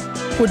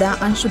 කුඩා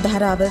අංශු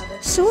ධාරාව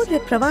සූර්ය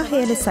ප්‍රවාහය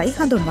ලෙසයි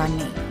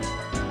හඳුන්වන්නේ.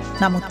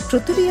 නමුත්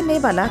පෘථිවිය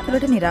මේ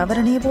වලාකුළට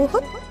නිරාවරණය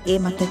වූහොත් ඒ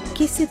මත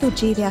කිසිදු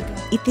ජීවයක්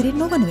ඉතිරි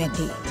නොවනු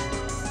ඇති.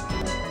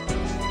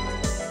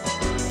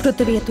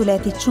 පෘථිවිය තුළ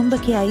ඇති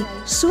චුම්බකයයි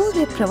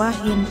සූර්ය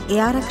ප්‍රවාහයෙන්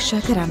එය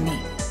ආරක්ෂා කරන්නේ.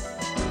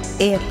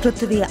 එය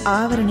පෘථිවිය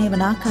ආවරණය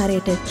වන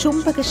ආකාරයට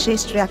චුම්බක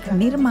ක්ෂේත්‍රයක්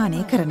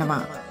නිර්මාණය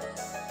කරනවා.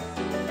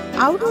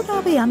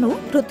 අවුරෝරාව යනු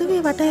පෘථිවිය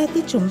වටා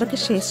ඇති චුම්බක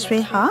ක්ෂේත්‍රය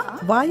හා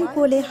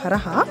වායුගෝලය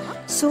හරහා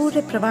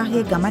සූර්ය ප්‍රවාහය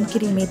ගමන්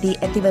කිරීමේදී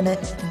ඇතිවන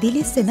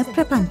දිලිසෙන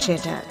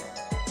ප්‍රපංචයට.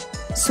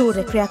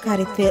 සූර්ය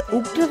ක්‍රියාකාරීත්වය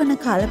උග්‍රවන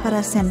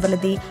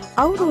කාලපරාසයන්වලදී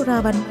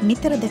අවුරෝරාවන්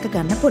නිතර දැක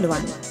ගන්න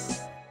පුළුවන්.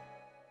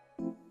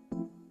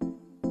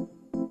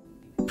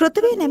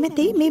 පෘථිවිය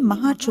නැමැති මේ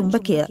මහා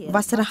චුම්බකය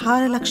වසර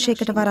 4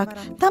 ලක්ෂයකට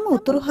වරක් තම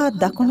උතුරු හා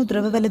දකුණු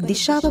ද්‍රවවල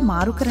දිශාව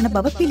මාරු කරන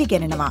බව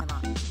පිළිගැනෙනවා.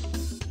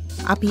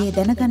 අපි ඒ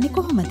දැනගන්නේ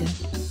කොහොමද?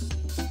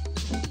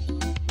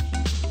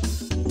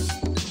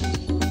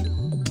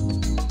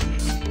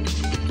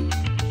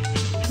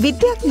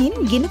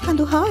 විද්‍යාඥයින්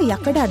ගිනිකඳු හා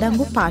යකඩ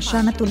අඩංගු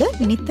පාෂාණ තුළ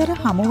නිතර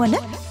හමුවන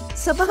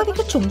ස්වභාවික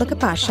චුම්බක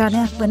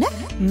පාෂාණයක් වන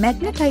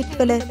මැග්නටයිට්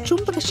වල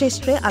චුම්බක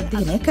ක්ෂේත්‍රය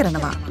අධ්‍යයනය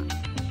කරනවා.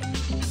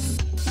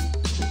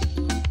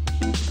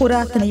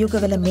 පුරාතන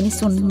යුගවල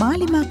මිනිසුන්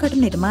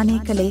මාලිමාකටු නිර්මාණය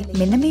කළේ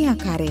මෙන්න මේ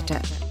ආකාරයට.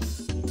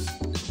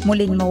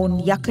 මුලින්ම ඔවුන්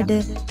යකඩ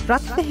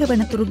රත්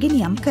පැහැවනතුරු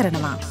ගිනියම්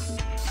කරනවා.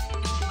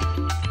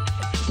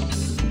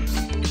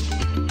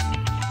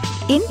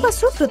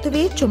 ඉන්පසු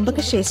පෘථිවියේ චුම්බක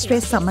ක්ෂේත්‍රය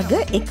සමග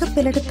එක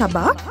පෙළට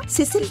තබා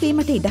සිසිල්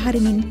වීමට ඉඩ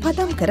හරිමින්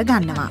පදම් කර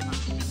ගන්නවා.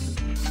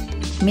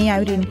 මේ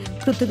අයුරින්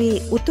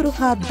පෘථිවියේ උතුරු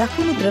හා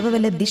දකුණු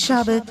ද්‍රවවල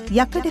දිශාව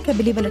යකඩ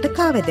කැබිලිවලට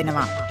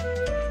කාවැදෙනවා.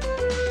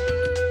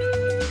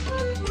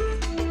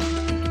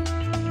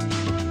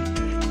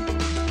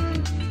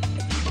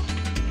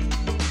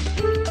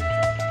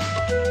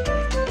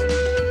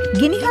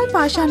 ගිනිහල්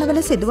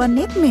පාෂාණවල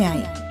සිදුවන්නේත්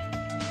මෙයයි.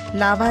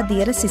 ලාවා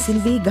දියර සිසිල්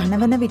වී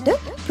ඝනවන විට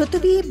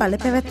පෘථිවියේ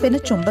බලපැවැත්වෙන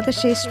චුම්බක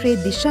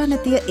ක්ෂේත්‍රයේ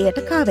දිශානතිය එයට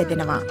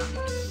කාවැදෙනවා.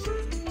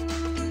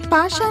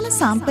 පාෂාණ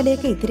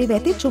සාම්පලයක ඉතිරිව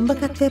ඇති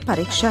චුම්බකත්වය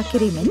පරීක්ෂා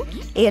කිරීමෙන්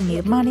එය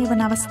නිර්මාණය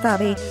වන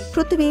අවස්ථාවේ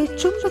පෘථිවියේ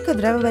චුම්බක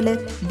ද්‍රවවල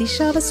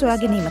දිශාව සොයා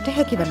ගැනීමට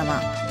හැකි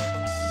වෙනවා.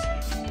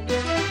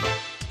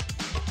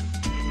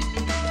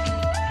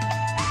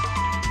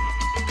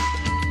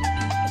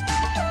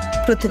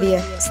 පෘථිවිය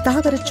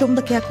ස්ථාවර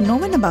චුම්බකයක්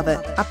නොවන බව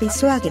අපි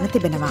සොයාගෙන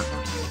තිබෙනවා.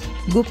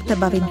 ගුප්ත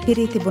බවින්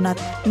පිරී තිබුණත්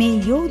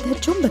මේ යෝධ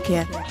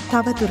චුම්බකය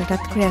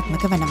තවදුරටත්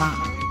ක්‍රියාත්මක වනවා.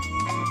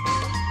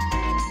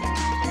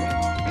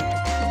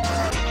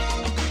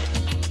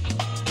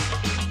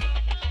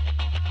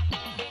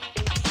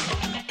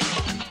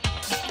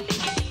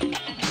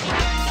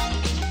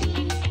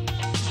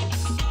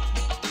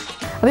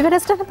 අපි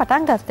වැඩසටහන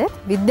පටන් ගත්තෙත්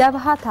විද්‍යාව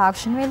හා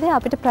තාක්ෂණ වේදය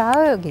අපිට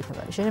ප්‍රායෝගිකව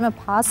විශේෂයෙන්ම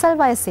පාසල්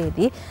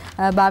වයසේදී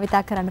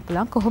භාවිතා කරන්න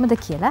පුළුවන් කොහොමද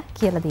කියලා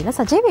දීලා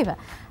සජීවීව.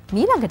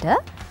 ඊළඟට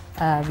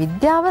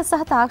විද්‍යාව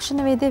සහ තාක්ෂණ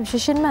වේදය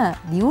විශේෂයෙන්ම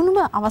දියුණුව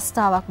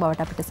අවස්ථාවක්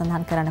බවට අපිට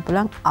සඳහන් කරන්න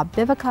පුළුවන්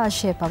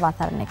අභ්‍යවකාශය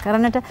පවතරණය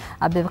කරන්නට,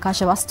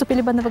 අභ්‍යවකාශ වස්තු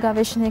පිළිබඳව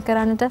ගවේෂණය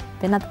කරන්නට,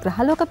 වෙනත්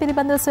ග්‍රහලෝක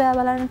පිළිබඳව සොයා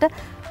බලන්නට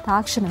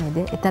තාක්ෂණ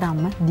වේදය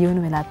ඊතරම්ම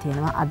දියුණු වෙලා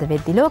තියෙනවා අද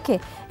වෙද්දි ලෝකේ.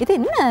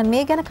 ඉතින්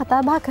මේ ගැන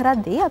කතා බහ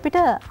කරද්දී අපිට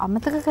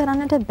අමතක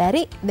කරන්නට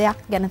බැරි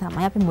දෙයක් ගැන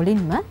තමයි අපි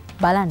මුලින්ම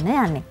බලන්න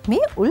යන්නේ.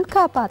 මේ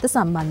උල්කාපාත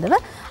සම්බන්ධව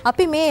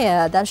අපි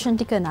මේ දර්ශන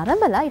ටික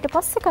නරඹලා ඊට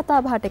පස්සේ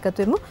කතා බහට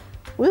එකතු වෙමු.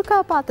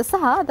 උල්කාපාත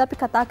සහ අද අපි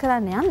කතා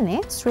කරන්න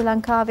යන්නේ ශ්‍රී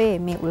ලංකාවේ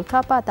මේ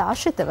උල්කාපාත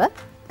ආශ්‍රිතව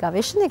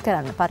ගවේෂණය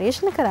කරන්න,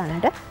 පරීක්ෂණ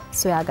කරන්නට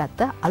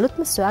සොයාගත්ත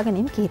අලුත්ම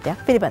සොයාගැනීම්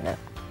කිහිපයක් පිළිබඳව.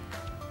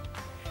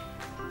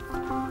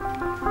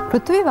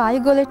 පෘථිවි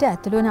වායුගෝලයට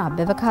ඇතුළු වන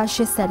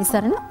අභ්‍යවකාශයේ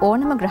සැරිසරන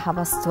ඕනම ග්‍රහ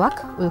වස්තුවක්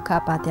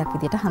උල්කාපාතයක්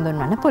විදිහට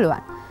හඳුන්වන්න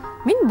පුළුවන්.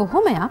 මින්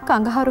බොහොමයක්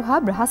අඟහරු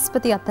හා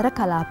බ්‍රහස්පති අතර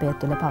කලාපය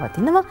තුළ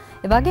පවතිනවා.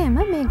 ඒ වගේම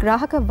මේ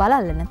ග්‍රාහක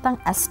වලල්ල නැත්නම්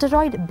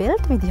ඇස්ටරොයිඩ්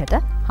බෙල්ට් විදිහට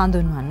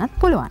හඳුන්වන්නත්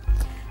පුළුවන්.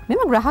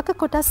 මෙම ග්‍රහක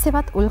කොටස්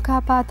සෙවත්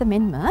උල්කාපාත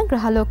මෙන්ම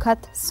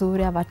ග්‍රහලෝකත්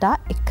සූර්යයා වටා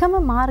එකම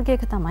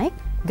මාර්ගයක තමයි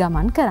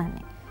ගමන්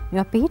කරන්නේ.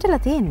 මේවා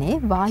පිහිටලා තියෙන්නේ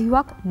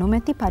වායුවක්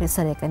නොමැති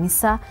පරිසරයක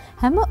නිසා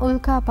හැම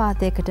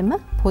උල්කාපාතයකටම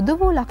පොදු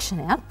වූ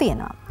ලක්ෂණයක්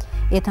තියෙනවා.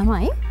 ඒ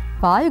තමයි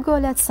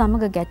වායුගෝලයත්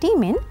සමග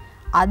ගැටීමෙන්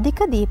අධික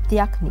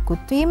දීප්තියක්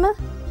නිකුත් වීම,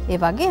 ඒ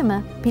වගේම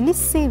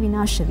පිලිස්සී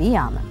විනාශ වී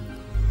යාම.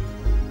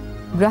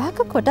 ග්‍රහක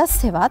කොටස්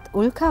සෙවත්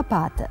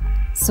උල්කාපාත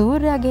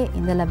සූර්යයාගේ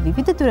ඉඳලා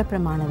විවිධ දුර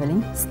ප්‍රමාණ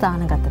වලින්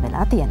ස්ථානගත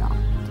වෙලා තියෙනවා.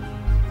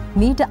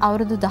 මීට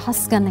අවුරුදු දහස්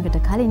ගණනකට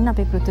කලින්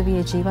අපේ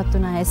පෘථිවියේ ජීවත්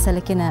වුණ අය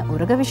සැලකෙන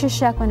උරග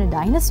විශේෂයක් වන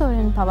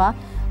ඩයිනසෝරයන් පවා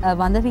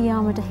වඳ වී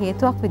යාමට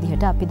හේතුවක්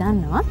විදිහට අපි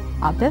දන්නවා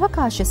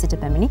අභ්‍යවකාශයේ සිට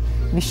පැමිණි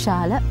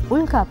විශාල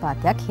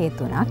උල්කාපාතයක්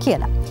හේතු වුණා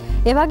කියලා.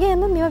 ඒ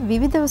වගේම මේවා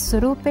විවිධ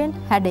ස්වරූපෙන්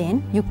හැඩයෙන්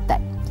යුක්තයි.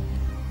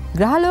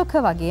 ග්‍රහලෝක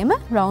වගේම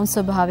රවුම්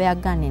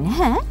ස්වභාවයක් ගන්නෙ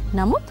නැහැ.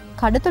 නමුත්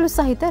කඩතොළු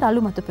සහිත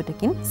රළු මතු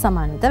පිටකින්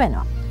සමාන්විත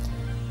වෙනවා.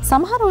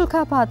 සමහර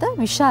උල්කාපාත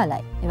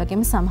විශාලයි. ඒ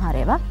වගේම සමහර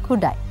ඒවා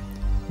කුඩයි.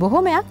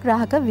 බොහෝමයක්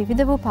ග්‍රාහක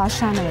විවිධ වූ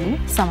පාෂාණ වලින්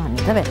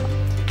සමන්විත වෙනවා.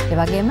 ඒ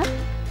වගේම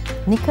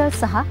නිකල්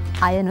සහ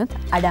අයනුත්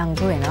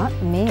අඩංගු වෙනවා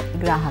මේ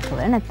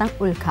ග්‍රාහකවල නැත්නම්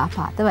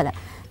උල්කාපාතවල.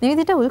 මේ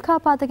විදිහට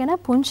උල්කාපාත ගැන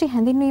පුංචි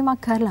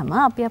හැඳින්වීමක් කරලම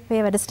අපි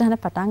අපේ වැඩසටහන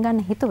පටන්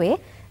ගන්න හිතුවේ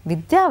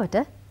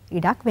විද්‍යාවට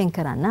ඉඩක් වෙන්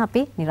කරන්න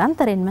අපි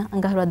නිරන්තරයෙන්ම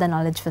අඟහරුවාදා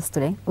නොලෙජ් ෆෙස්ට්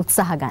තුළින්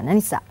උත්සාහ ගන්න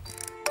නිසා.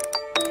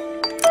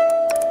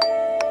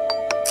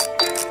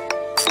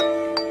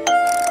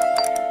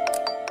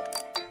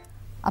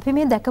 අපි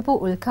මේ දැකපු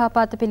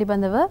උල්කාපාත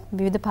පිළිබඳව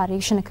විවිධ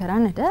පරීක්ෂණ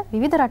කරන්නට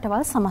විවිධ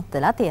රටවල් සමත්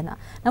වෙලා තියෙනවා.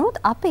 නමුත්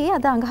අපි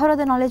අද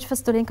අඟහරුවාදා නොලෙජ්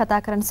ෆෙස්ට් තුළින් කතා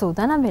කරන්න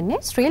සූදානම් වෙන්නේ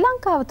ශ්‍රී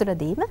ලංකාව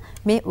තුළදීම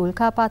මේ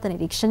උල්කාපාත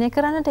නිරීක්ෂණය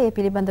කරන්නට, ඒ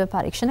පිළිබඳව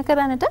පරීක්ෂණ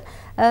කරන්නට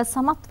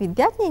සමත්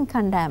විද්‍යාඥයින්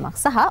කණ්ඩායමක්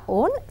සහ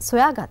ඔවුන්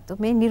සොයාගත්තු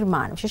මේ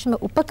නිර්මාණ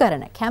විශේෂයෙන්ම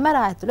උපකරණ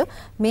කැමරා ඇතුළු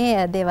මේ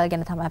දේවල්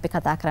ගැන තමයි අපි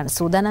කතා කරන්න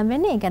සූදානම්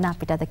වෙන්නේ. ඒ ගැන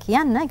අපිට අද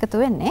කියන්න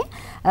එකතු වෙන්නේ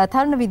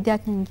තරුණ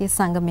විද්‍යාඥයින්ගේ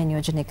සංගමය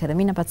නියෝජනය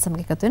කරමින් අපත්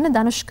සමග එකතු වෙන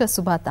ධනුෂ්ක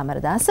සුභාත්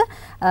අමරදාස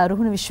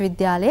රුහුණු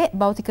විශ්වවිද්‍යාලයේ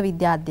භෞතික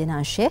විද්‍යා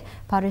අධ්‍යනාංශයේ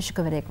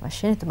පර්යේෂකවරයෙක්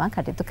වශයෙන් එතුමා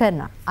කටයුතු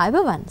කරනවා.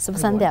 අයබවන් සුබ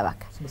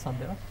සන්ධ්‍යාවක්. සුබ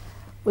සන්ධ්‍යාවක්.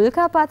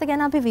 උල්කාපාත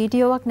ගැන අපි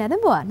වීඩියෝවක්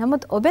නැරඹුවා.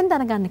 නමුත් ඔබෙන්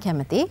දැනගන්න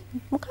කැමති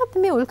මොකක්ද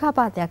මේ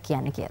උල්කාපාතයක්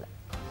කියන්නේ කියලා?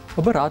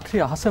 ඔබ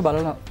රාත්‍රී අහස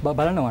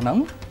බලනවා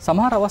නම්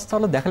සමහර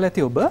අවස්ථාවල දැකලා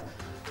ඇති ඔබ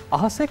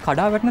අහසේ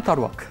කඩා වැටෙන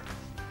තරුවක්.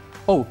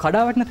 ඔව්,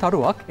 කඩා වැටෙන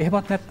තරුවක්.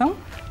 එහෙමත් නැත්නම්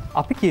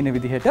අපි කියන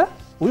විදිහට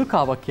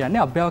උල්කාවක්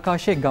කියන්නේ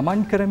අභ්‍යවකාශයේ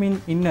ගමන් කරමින්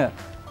ඉන්න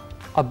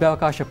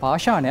අභ්‍යවකාශ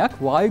පාෂාණයක්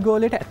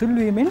වායුගෝලයට ඇතුල්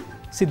වීමෙන්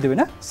සිද්ධ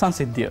වෙන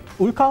සංසිද්ධිය.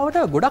 උල්කාවට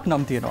ගොඩක්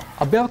නම් තියෙනවා.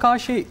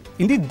 අභ්‍යවකාශයේ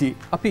ඉඳිද්දී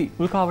අපි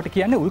උල්කාවට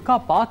කියන්නේ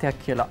උල්කාපාතයක්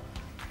කියලා.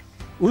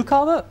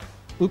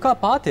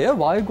 උල්කාපාතය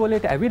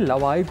වායුගෝලයට ඇවිල්ලා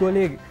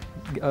වායුගෝලයේ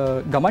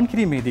ගමන්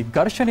කිරීමේදී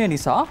ඝර්ෂණය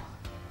නිසා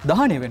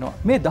දහනය වෙනවා.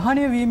 මේ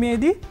දහනය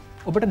වීමේදී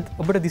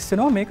ඔබට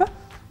දිස්සෙනවා මේක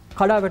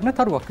කඩා වැටෙන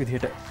තරුවක්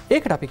විදිහට.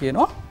 ඒකට අපි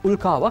කියනවා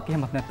උල්කාවක්,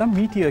 එහෙමත් නැත්නම්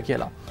මීටියර්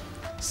කියලා.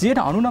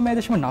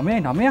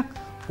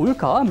 99.99%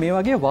 උල්කා මේ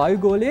වගේ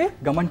වායුගෝලයේ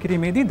ගමන්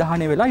කිරීමේදී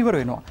දහනය වෙලා ඉවර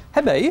වෙනවා.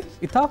 හැබැයි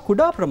ඉතා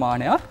කුඩා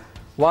ප්‍රමාණයක්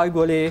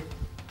වායුගෝලයේ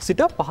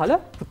සිට පහළ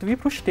පෘථිවි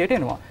පෘෂ්ඨයට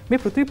එනවා. මේ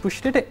පෘථිවි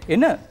පෘෂ්ඨයට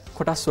එන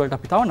කොටස් වලට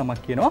අපි තව නමක්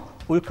කියනවා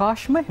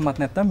උල්කාශ්ම,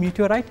 එහෙමත් නැත්නම්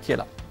මීටියොරයිට්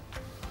කියලා.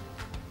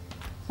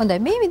 හොඳයි,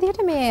 මේ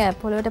විදිහට මේ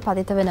පොළොවට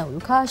පතිත වෙන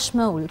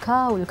උල්කාශ්ම,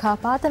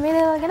 උල්කාපාත මේ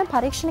දේවල් ගැන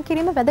පරීක්ෂණ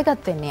කිරීම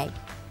වැදගත් වෙන්නේ ඇයි?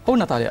 ඔව්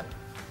නතාලියා.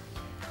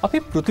 අපි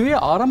පෘථිවිය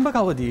ආරම්භක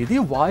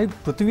අවධියේදී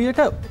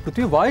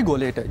පෘථිවි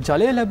වායුගෝලයට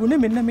ජලය ලැබුණේ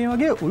මෙන්න මේ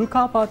වගේ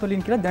උල්කාපාත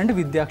වලින් කියලා දැනට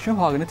විද්‍යාඥයෝ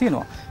හොයාගෙන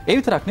තියෙනවා. ඒ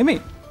විතරක්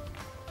නෙමෙයි.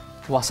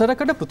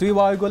 වසරකට පෘථිවි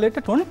වායුගෝලයට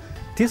ටොන්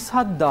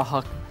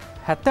 37000ක්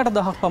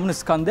 78000ක් පමණ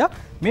ස්කන්ධයක්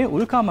මේ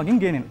උල්කා මගින්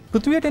ගෙනෙන.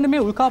 පෘථිවියට එන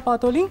මේ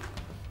උල්කාපාත වලින්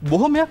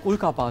බොහොමයක්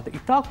උල්කාපාත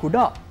ඉතා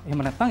කුඩා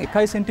එහෙම නැත්නම්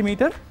 1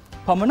 සෙන්ටිමීටර්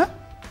පමණ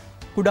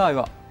කුඩා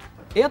ඒවා.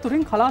 ඒ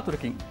අතුරින්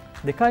කලාතුරකින්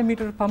 2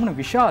 මීටර් පමණ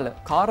විශාල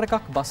කාර්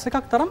එකක් බස්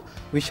එකක් තරම්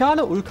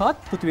විශාල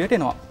උල්කාත් පෘථිවියට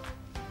එනවා.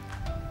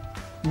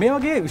 මේ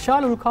වගේ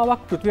විශාල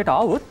උල්කාවක් පෘථිවියට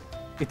ආවොත්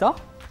ඉතා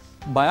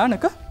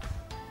භයානක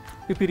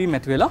පිපිරීම්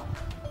ඇති වෙලා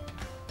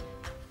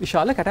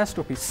විශාල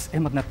කැටස්ට්‍රොෆිස්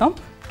එහෙමත් නැත්නම්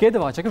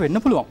ඛේදවාචක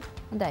වෙන්න පුළුවන්.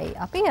 හොඳයි.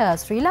 අපි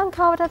ශ්‍රී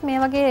ලංකාවටත් මේ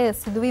වගේ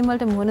සිදුවීම්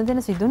වලට මුහුණ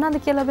දෙන සිදුවනද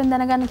කියලා ඔබෙන්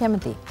දැනගන්න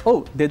කැමතියි. ඔව්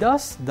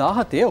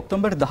 2017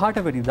 ඔක්තෝබර්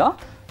 18 වෙනිදා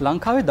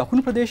ලංකාවේ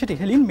දකුණු ප්‍රදේශයට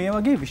ඉහළින් මේ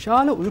වගේ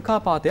විශාල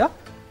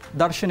උල්කාපාතයක්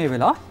දර්ශනය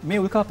වෙලා මේ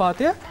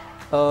උල්කාපාතය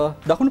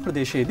දකුණු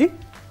ප්‍රදේශයේදී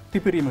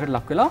පිපිරීමකට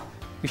ලක් වෙලා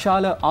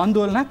විශාල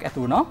ආందోලනයක් ඇති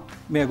වුණා.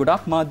 මේ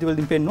ගොඩක්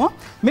මාධ්‍යවලින් පෙන්වුවා.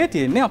 මේ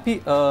තියෙන්නේ අපි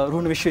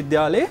රුහුණ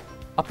විශ්වවිද්‍යාලයේ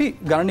අපි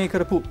ගණනය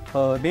කරපු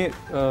මේ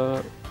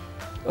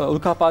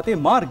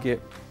උල්කාපාතයේ මාර්ගය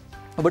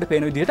ඔබට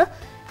පේන විදිහට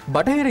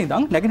බටහිර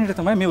ඉඳන් නැගෙනහිර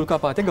තමයි මේ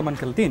උල්කාපාතය ගමන්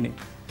කරලා තියෙන්නේ.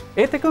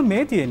 ඒත් එක්කම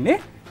මේ තියෙන්නේ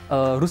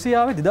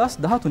රුසියාවේ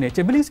 2013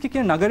 චෙබලින්ස්කි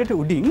කියන නගරයට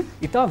උඩින්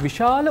ඉතා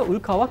විශාල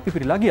උල්කාවක්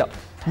පිපිරිලා ගියා.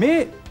 මේ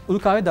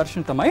උල්කාවේ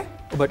දර්ශන තමයි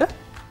ඔබට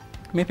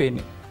මේ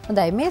පේන්නේ.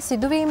 හොඳයි. මේ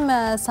සිදුවීම්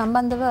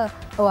සම්බන්ධව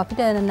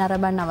අපිට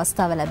නරඹන්න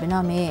අවස්ථාව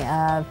ලැබෙනවා මේ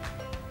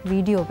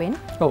වීඩියෝවෙන්.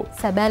 ඔව්.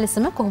 සැබෑ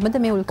ලෙසම කොහොමද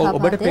මේ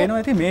උල්කාපාතය? ඔබට පේනවා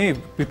ඇති මේ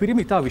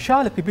පිපිරීම ඉතා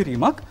විශාල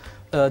පිපිරීමක්.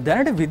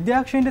 දැනට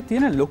විද්‍යාඥයන්ට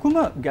තියෙන ලොකුම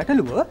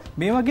ගැටලුව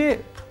මේ වගේ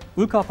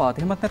උල්කාපාත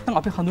එහෙමත් නැත්නම්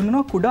අපි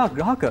හඳුන්වනවා කුඩා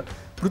ග්‍රහක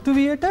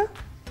පෘථිවියට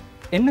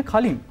එන්න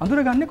කලින්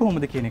අඳුරගන්නේ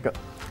කොහොමද කියන එක.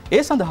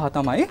 ඒ සඳහා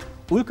තමයි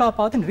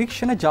උල්කාපාත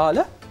නිරීක්ෂණ ජාල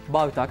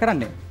භාවිතා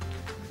කරන්නේ.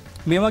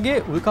 මේ වගේ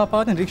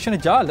උල්කාපාත නිරීක්ෂණ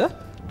ජාල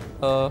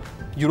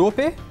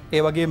යුරෝපයේ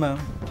ඒ වගේම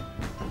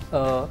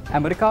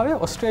ඇමරිකාවේ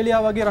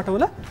ඔස්ට්‍රේලියාව වගේ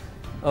රටවල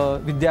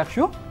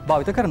විද්‍යාඥයෝ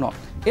භාවිත කරනවා.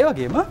 ඒ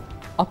වගේම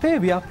අපේ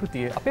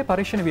ව්‍යාපෘතියේ අපේ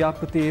පරීක්ෂණ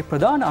ව්‍යාපෘතියේ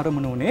ප්‍රධාන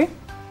අරමුණ උනේ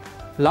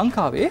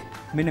ලංකාවේ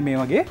මෙන්න මේ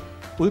වගේ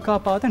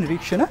උල්කාපාත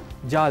නිරීක්ෂණ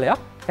ජාලයක්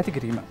ඇති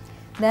කිරීම.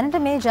 දැනට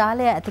මේ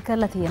ජාලය ඇති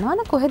කරලා තියෙනවද?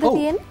 කොහෙද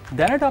තියෙන්නේ?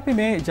 දැනට අපි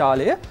මේ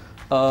ජාලය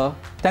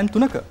තැන්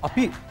 3ක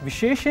අපි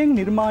විශේෂයෙන්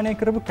නිර්මාණය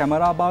කරපු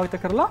කැමරා භාවිත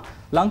කරලා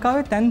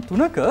ලංකාවේ තැන්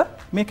 3ක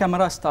මේ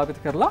කැමරා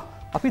ස්ථාපිත කරලා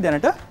අපි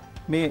දැනට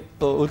මේ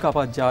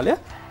උල්කාපාත ජාලය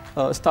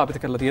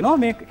ස්ථාපිත කරලා තියෙනවා.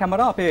 මේ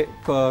කැමරා අපේ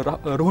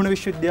රුහුණ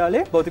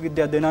විශ්වවිද්‍යාලයේ භෞතික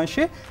විද්‍යා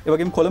අධ්‍යනාංශයේ ඒ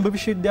වගේම කොළඹ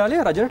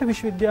විශ්වවිද්‍යාලයේ රජරට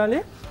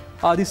විශ්වවිද්‍යාලයේ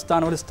ආදී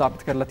ස්ථානවල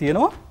ස්ථාපිත කරලා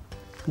තියෙනවා.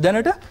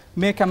 දැනට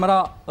මේ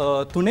කැමරා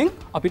 3න්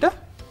අපිට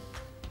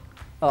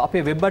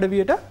අපේ වෙබ්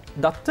අඩවියට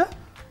දත්ත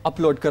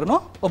අප්ලෝඩ් කරනවා.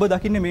 ඔබ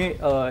දකින්නේ මේ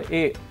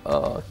ඒ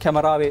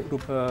කැමරාවේ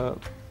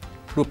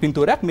රූප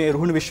පින්තූරයක් මේ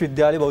රුහුණ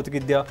විශ්වවිද්‍යාලයේ භෞතික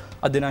විද්‍යා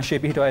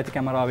අධ්‍යනාංශයේ පිහිටුවා ඇති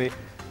කැමරාවේ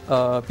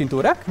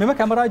පින්තූරයක්. මෙම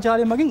කැමරා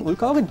ජාලය මගින්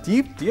උල්කාවක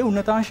දීප්තිය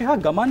උන්නතාංශය හා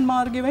ගමන්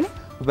මාර්ගය වැනි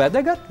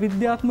වැදගත්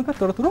විද්‍යාත්මක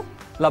තොරතුරු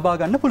ලබා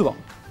ගන්න පුළුවන්.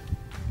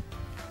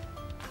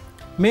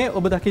 මේ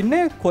ඔබ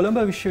දකින්නේ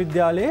කොළඹ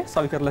විශ්වවිද්‍යාලයේ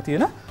සවි කරලා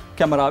තියෙන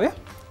කැමරාවේ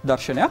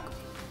දර්ශනයක්.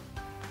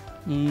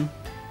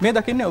 මේ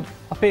දකින්නේ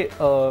අපේ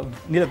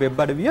නිල වෙබ්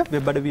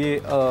අඩවියේ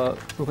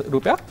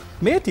රූපයක්.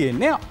 මේ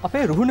තියෙන්නේ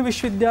අපේ රුහුණ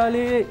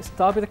විශ්වවිද්‍යාලයේ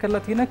ස්ථාපිත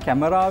කරලා තියෙන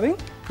කැමරාවෙන්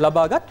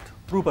ලබාගත්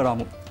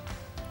රූපරාමු.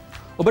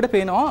 ඔබට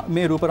පේනවා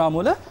මේ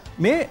රූපරාමු වල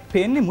මේ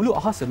පේන්නේ මුළු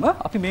අහසම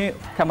අපි මේ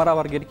කැමරා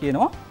වර්ගයට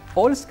කියනවා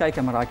all sky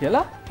කැමරා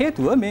කියලා.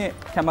 හේතුව මේ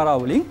කැමරා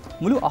වලින්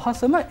මුළු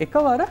අහසම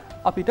එකවර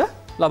අපිට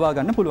ලබා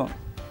ගන්න පුළුවන්.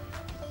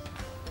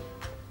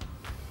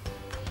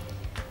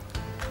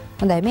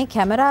 හොඳයි. මේ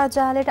කැමරා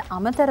ජාලයට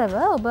අමතරව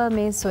ඔබ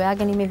මේ සොයා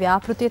ගැනීමේ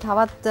ව්‍යාපෘතියේ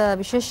තවත්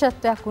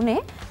විශේෂත්වයක් උනේ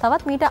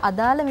තවත් මීට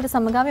අදාළ මීට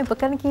සමගාමී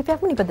උපකරණ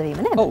කිහිපයක්ම නිපදවීම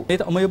නේද? ඔව්. ඒ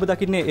තමයි ඔබ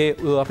දකින්නේ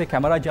ඒ අපේ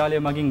කැමරා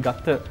ජාලය මගින්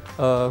ගත්ත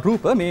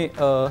රූප මේ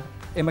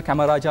එම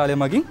කැමරා ජාලය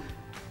මගින්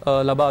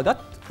ලබාගත්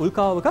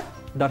උල්කාවක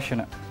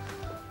දර්ශන.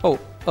 ඔව්.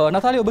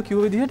 නතාලි ඔබ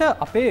කිව්ව විදිහට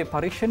අපේ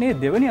පරීක්ෂණයේ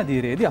දෙවැනි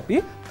අදියරේදී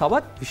අපි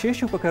තවත්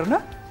විශේෂ උපකරණ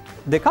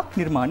දෙකක්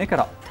නිර්මාණය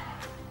කරා.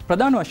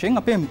 ප්‍රධාන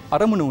වශයෙන් අපේ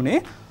අරමුණ උනේ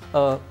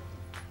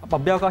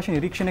අභ්‍යවකාශ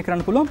නිරීක්ෂණය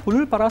කරන්න පුළුවන්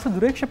පුළුල් පරාස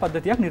දුරේක්ෂ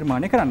පද්ධතියක්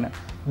නිර්මාණය කරන්න.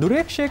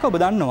 දුරේක්ෂයක ඔබ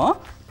දන්නවා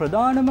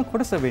ප්‍රධානම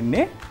කොටස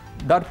වෙන්නේ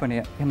දර්පණය.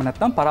 එහෙම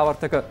නැත්නම්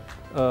පරාවර්තක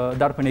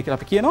දර්පණය කියලා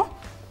අපි කියනවා.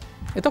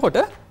 එතකොට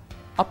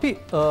අපි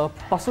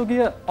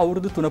පසුගිය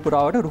අවුරුදු 3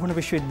 පුරාවට රුහුණ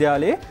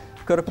විශ්වවිද්‍යාලයේ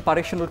කරපු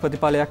පරීක්ෂණ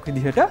ප්‍රතිඵලයක්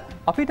විදිහට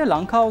අපිට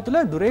ලංකාව තුළ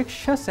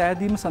දුරේක්ෂ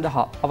සෑදීම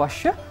සඳහා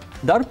අවශ්‍ය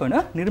දර්පණ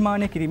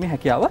නිර්මාණය කිරීමේ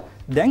හැකියාව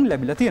දැන්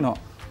ලැබිලා තියෙනවා.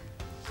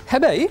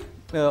 හැබැයි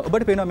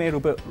ඔබට පේනවා මේ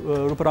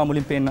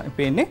රූපරාමුලින්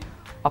පේන්නේ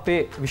අපේ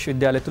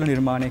විශ්වවිද්‍යාලය තුළ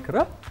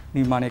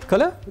නිර්මාණය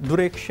කළ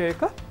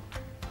දුරේක්ෂයක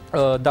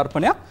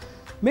දර්පණයක්.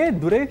 මේ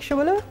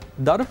දුරේක්ෂවල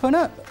දර්පණ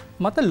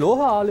මත ලෝහ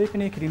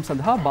ආලේපනය කිරීම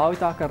සඳහා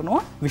භාවිතා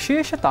කරනවා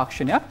විශේෂ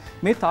තාක්ෂණයක්.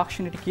 මේ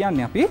තාක්ෂණයට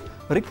කියන්නේ අපි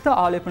රික්ත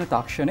ආලේපන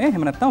තාක්ෂණය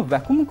එහෙම නැත්නම්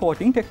වැකුම්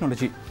කෝටිං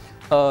ටෙක්නොලොජි.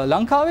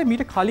 ලංකාවේ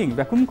මීට කලින්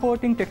වැකුම්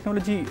කෝටිං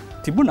ටෙක්නොලොජි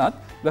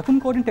තිබුණත් වැකුම්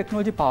කෝටිං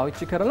ටෙක්නොලොජි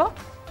පාවිච්චි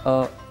කරලා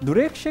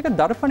දුරේක්ෂයක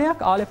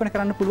දර්පණයක් ආලේපන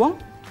කරන්න පුළුවන්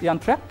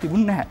යන්ත්‍රයක්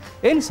තිබුණ නැහැ.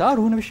 ඒ නිසා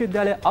රුහුණ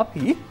විශ්වවිද්‍යාලයේ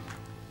අපි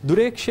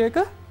දුරේක්ෂයක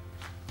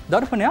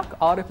දර්පණයක්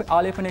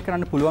ආලේපනය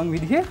කරන්න පුළුවන්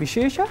විදිහේ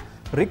විශේෂ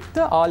රික්ත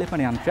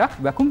ආලේපන යන්ත්‍රයක්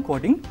වැකුම්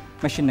කෝටිං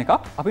මැෂින් එකක්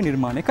අපි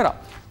නිර්මාණය කරා.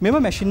 මෙම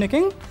මැෂින්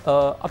එකෙන්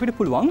අපිට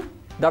පුළුවන්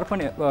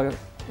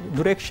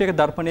දුරේක්ෂයක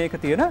දර්පණයක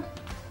තියෙන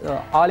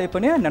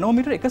ආලේපනය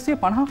නැනෝමීටර්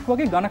 150ක්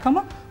වගේ ඝනකම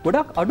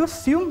ගොඩක් අඩු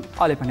සියුම්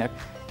ආලේපනයක්.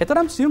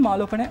 එතරම් සියුම්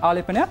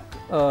ආලේපනයක්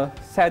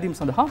සෑදීම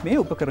සඳහා මේ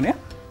උපකරණය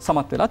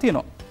සමත් වෙලා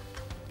තියෙනවා.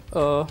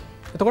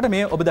 එතකොට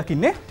මේ ඔබ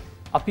දකින්නේ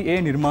අපි ඒ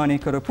නිර්මාණය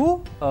කරපු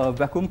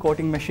වැකුම්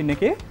කෝටිංగ్ මැෂින්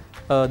එකේ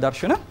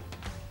දර්ශන.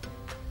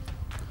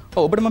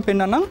 ඔබට මම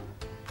පෙන්නන්නම්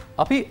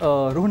අපි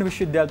රුහුණ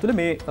විශ්වවිද්‍යාලය තුළ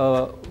මේ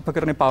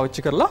උපකරණය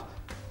පාවිච්චි කරලා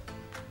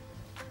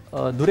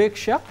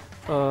දුරේක්ෂයක්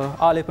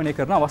ආලේපනය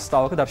කරන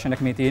අවස්ථාවක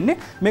දර්ශනයක් මේ තියෙන්නේ.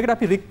 මේකට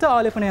අපි රික්ත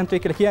ආලේපන යන්ත්‍රය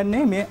කියලා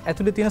කියන්නේ මේ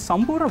ඇතුලේ තියෙන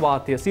සම්පූර්ණ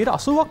වාතය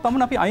 80ක්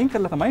පමණ අපි අයින්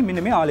කරලා තමයි මෙන්න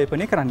මේ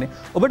ආලේපනය කරන්නේ.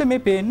 ඔබට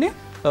මේ පේන්නේ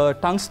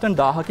ටංස්ටන්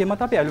 1000 මත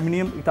අපි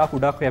ඇලුමිනියම් ඉතා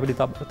කුඩා ක්‍රැවලි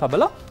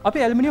තබලා අපි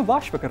ඇලුමිනියම්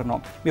වාෂ්ප කරනවා.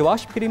 මේ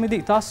වාෂ්ප කිරීමේදී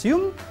ඉතා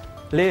සියුම්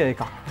ලේයර්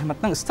එකක් එහෙම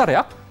නැත්නම්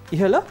ස්තරයක්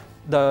ඉහළ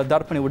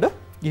දර්පණය උඩ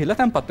ගිහිල්ලා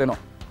තැන්පත් වෙනවා.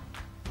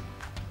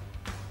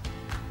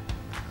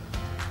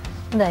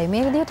 හොඳයි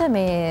මේ විදිහට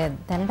මේ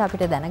දැනට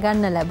අපිට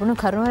දැනගන්න ලැබුණු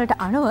කරුණු වලට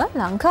අනුව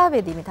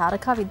ලංකාවේදී මේ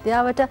තාරකා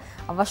විද්‍යාවට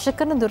අවශ්‍ය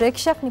කරන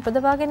දුරේක්ෂයක්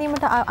නිපදවා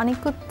ගැනීමට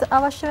අනිකුත්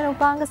අවශ්‍ය වෙන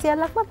උපාංග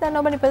සියල්ලක්ම දැන්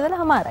ඔබ නිපදවලා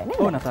හමාරයි නේද?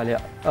 ඔව්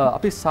නතාලියා.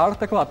 අපි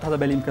සාර්ථකව අත්හද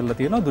බැලීම් කරලා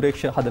තියෙනවා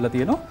දුරේක්ෂ හදලා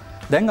තියෙනවා.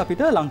 දැන්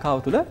අපිට ලංකාව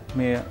තුළ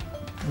මේ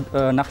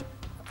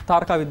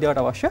තාරකා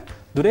විද්‍යාවට අවශ්‍ය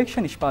දුරේක්ෂ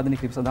නිෂ්පාදනය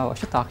කිරීම සඳහා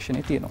අවශ්‍ය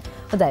තාක්ෂණය තියෙනවා.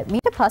 හොඳයි.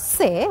 ඊට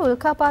පස්සේ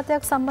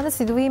උල්කාපාතයක් සම්බන්ධ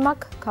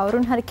සිදුවීමක්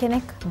කවුරුන් හරි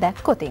කෙනෙක්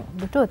දැක්කොතින්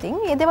දුටුවොතින්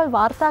ඒ දේවල්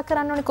වාර්තා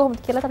කරන්න ඕනේ කොහොමද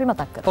කියලා අපි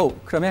මතක් කරමු. ඔව්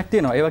ක්‍රමයක්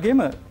තියෙනවා. ඒ වගේම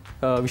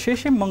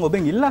විශේෂයෙන් මම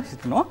ඔබෙන් ඉල්ලා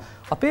සිටිනවා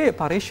අපේ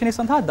පරීක්ෂණය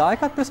සඳහා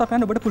දායකත්වය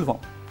සපයන්න ඔබට පුළුවන්.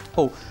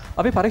 ඔව්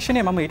අපේ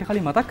පරීක්ෂණය මම ඊට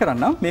කලින් මතක්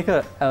කරන්නම්. මේක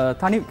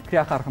තනි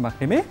ක්‍රියාකාරකමක්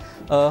නෙමෙයි.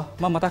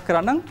 මම මතක්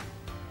කරන්නම්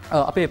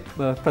අපේ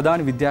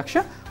ප්‍රධාන විද්‍යාක්ෂ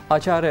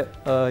ආචාර්ය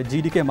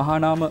ජී.ඩී.කේ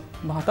මහානාම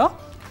මහතා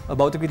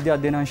භෞතික විද්‍යා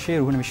අධ්‍යනාංශයේ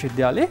රුහුණ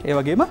විශ්වවිද්‍යාලයේ ඒ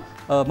වගේම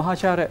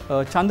මහාචාර්ය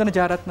චන්දන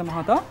ජයරත්න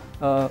මහතා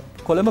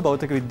කොළඹ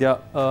භෞතික විද්‍යා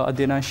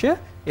අධ්‍යනාංශය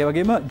ඒ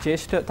වගේම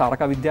ජ්‍යෙෂ්ඨ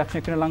තාරකා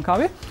විද්‍යාඥයෙක් වෙන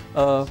ලංකාවේ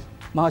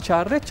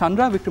මහාචාර්ය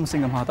චන්ද්‍රා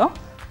වික්‍රමසිංහ මහතා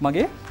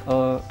මගේ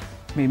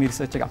මේ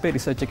රිසර්ච් එක අපේ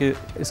රිසර්ච්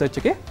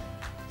එකේ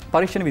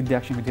පරීක්ෂණ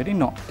විද්‍යාඥයෙක් විදිහට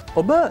ඉන්නවා.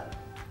 ඔබ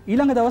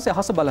ඊළඟ දවසේ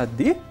අහස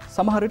බලද්දී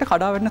සමහර විට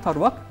කඩා වැටෙන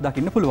තරුවක්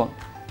දකින්න පුළුවන්.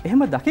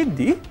 එහෙම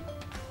දකිද්දී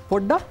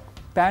පොඩ්ඩක්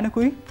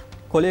පෑනකුයි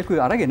කොලයකුයි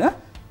අරගෙන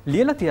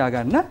ලියලා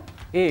තියාගන්න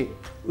ඒ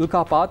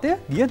උල්කාපාතය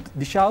ගිය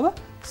දිශාව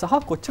සහ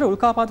කොච්චර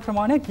උල්කාපාත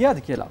ප්‍රමාණයක් ගියාද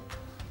කියලා.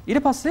 ඊට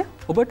පස්සේ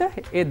ඔබට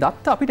ඒ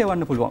දත්ත අපිට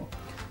එවන්න පුළුවන්.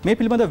 මේ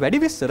පිළිබඳව වැඩි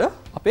විස්තර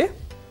අපේ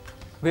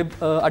වෙබ්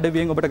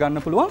අඩවියෙන් ඔබට ගන්න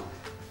පුළුවන්.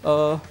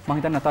 මම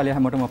හිතන්නේ නතාලියා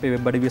හැමෝටම අපේ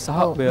වෙබ් අඩවිය සහ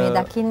මේ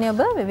දකින්නේ ඔබ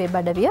වෙබ්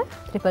අඩවිය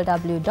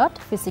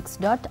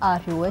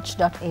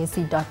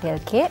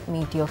www.physics.ruh.ac.lk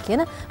meteor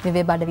කියන මේ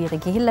වෙබ් අඩවියට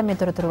ගිහිල්ලා මේ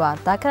තොරතුරු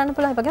වාර්තා කරන්න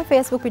පුළුවන්. ඒ වගේම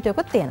Facebook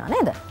පිටුවකුත් තියෙනවා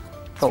නේද?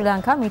 ශ්‍රී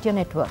ලංකා meteor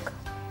network.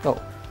 ඔව්.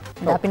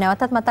 අපි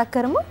නැවතත් මතක්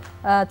කරමු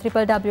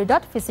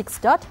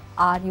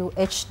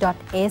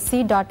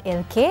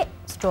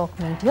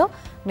www.physics.ruh.ac.lk/meteor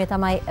මේ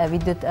තමයි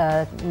විද්‍යුත්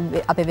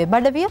අපේ වෙබ්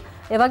අඩවිය.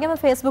 ඒ වගේම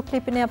Facebook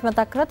ලිපිනය අපි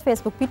මතක් කරත්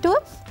Facebook පිටුව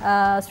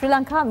ශ්‍රී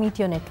ලංකා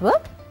meteor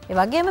network. ඒ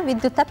වගේම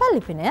විද්‍යුත් තැපැල්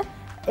ලිපිනය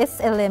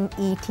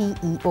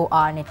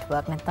SLMETEOR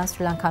network නැත්නම්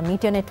ශ්‍රී ලංකා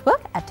meteor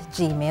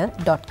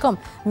network@gmail.com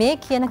මේ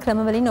කියන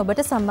ක්‍රමවලින් ඔබට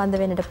සම්බන්ධ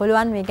වෙන්නට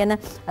පුළුවන්. මේ ගැන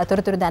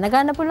තොරතුරු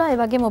දැනගන්න පුළුවන්. ඒ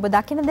වගේම ඔබ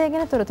දකින දේ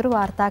ගැන තොරතුරු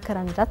වාර්තා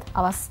කරන්නටත්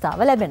අවස්ථාව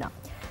ලැබෙනවා.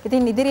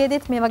 ඉතින්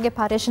ඉදිරියේදීත් මේ වගේ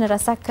පරීක්ෂණ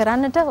රැසක්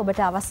කරන්නට ඔබට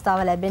අවස්ථාව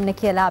ලැබෙන්න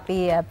කියලා අපි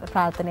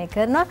ප්‍රාර්ථනා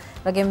කරනවා.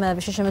 වගේම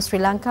විශේෂයෙන්ම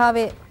ශ්‍රී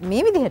ලංකාවේ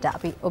මේ විදිහට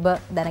අපි ඔබ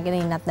දැනගෙන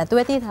ඉන්නත් නැතුව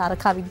ඇති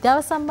තාරකා විද්‍යාව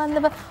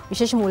සම්බන්ධව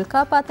විශේෂම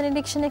උල්කාපාත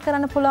නිරීක්ෂණය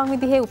කරන්න පුළුවන්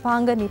විදිහේ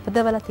උපාංග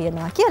නිපදවලා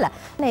තියෙනවා කියලා.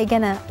 ඒ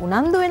ගැන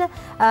උනන්දු වෙන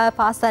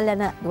පාසල්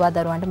යන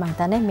දුවදරුවන්ට මම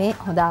හිතන්නේ මේ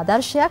හොඳ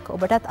ආදර්ශයක්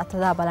ඔබටත්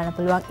අත්දැක බලන්න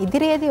පුළුවන්.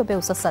 ඉදිරියේදී ඔබේ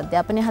උසස්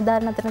අධ්‍යාපනය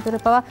හදාරන අතරතුර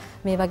පවා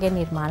මේ වගේ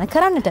නිර්මාණ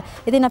කරන්නට.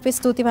 ඉතින් අපි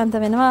ස්තුතිවන්ත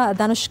වෙනවා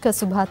ධනුෂ්ක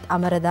සුභාත්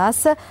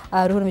අමරදාස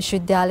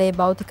විශ්වවිද්‍යාලයේ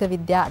භෞතික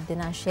විද්‍යා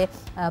අධ්‍යනාංශයේ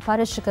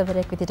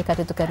පරීක්ෂකවරයෙක් විදිහට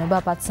කටයුතු කරන ඔබ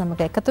අපත් සමග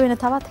එකතු වෙන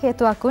තවත්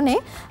හේතුවක් උනේ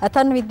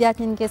තරුණ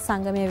විද්‍යාඥයින්ගේ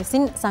සංගමය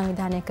විසින්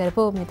සංවිධානය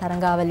කරපු මේ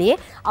තරඟාවලියේ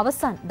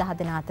අවසන් 10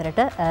 දෙනා අතරට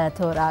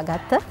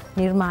තෝරාගත්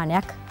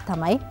නිර්මාණයක්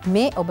තමයි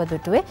මේ ඔබ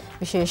දුටුවේ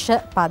විශේෂ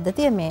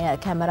පද්ධතිය. මේ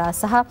කැමරා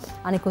සහ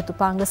අනිකුත්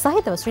උපාංග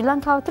සහිතව ශ්‍රී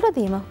ලංකාව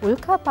තුළදීම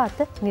උල්කාපාත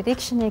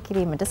නිරීක්ෂණය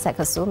කිරීමට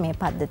සැකසූ මේ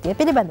පද්ධතිය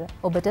පිළිබඳව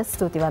ඔබට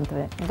ස්තුතිවන්ත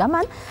වෙන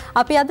ගමන්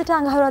අපි අදට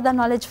අඟහරුවාදා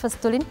knowledge first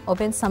තුලින්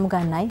ඔබෙන්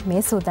සමුගන්නයි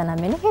මේ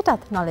සූදානම් වෙන්නේ.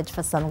 හෙටත් knowledge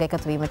first සමග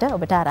එකතු වීමට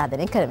ඔබට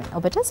ආරාධනය කරමි.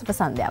 ඔබට සුබ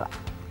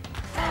සන්ධ්‍යාවක්.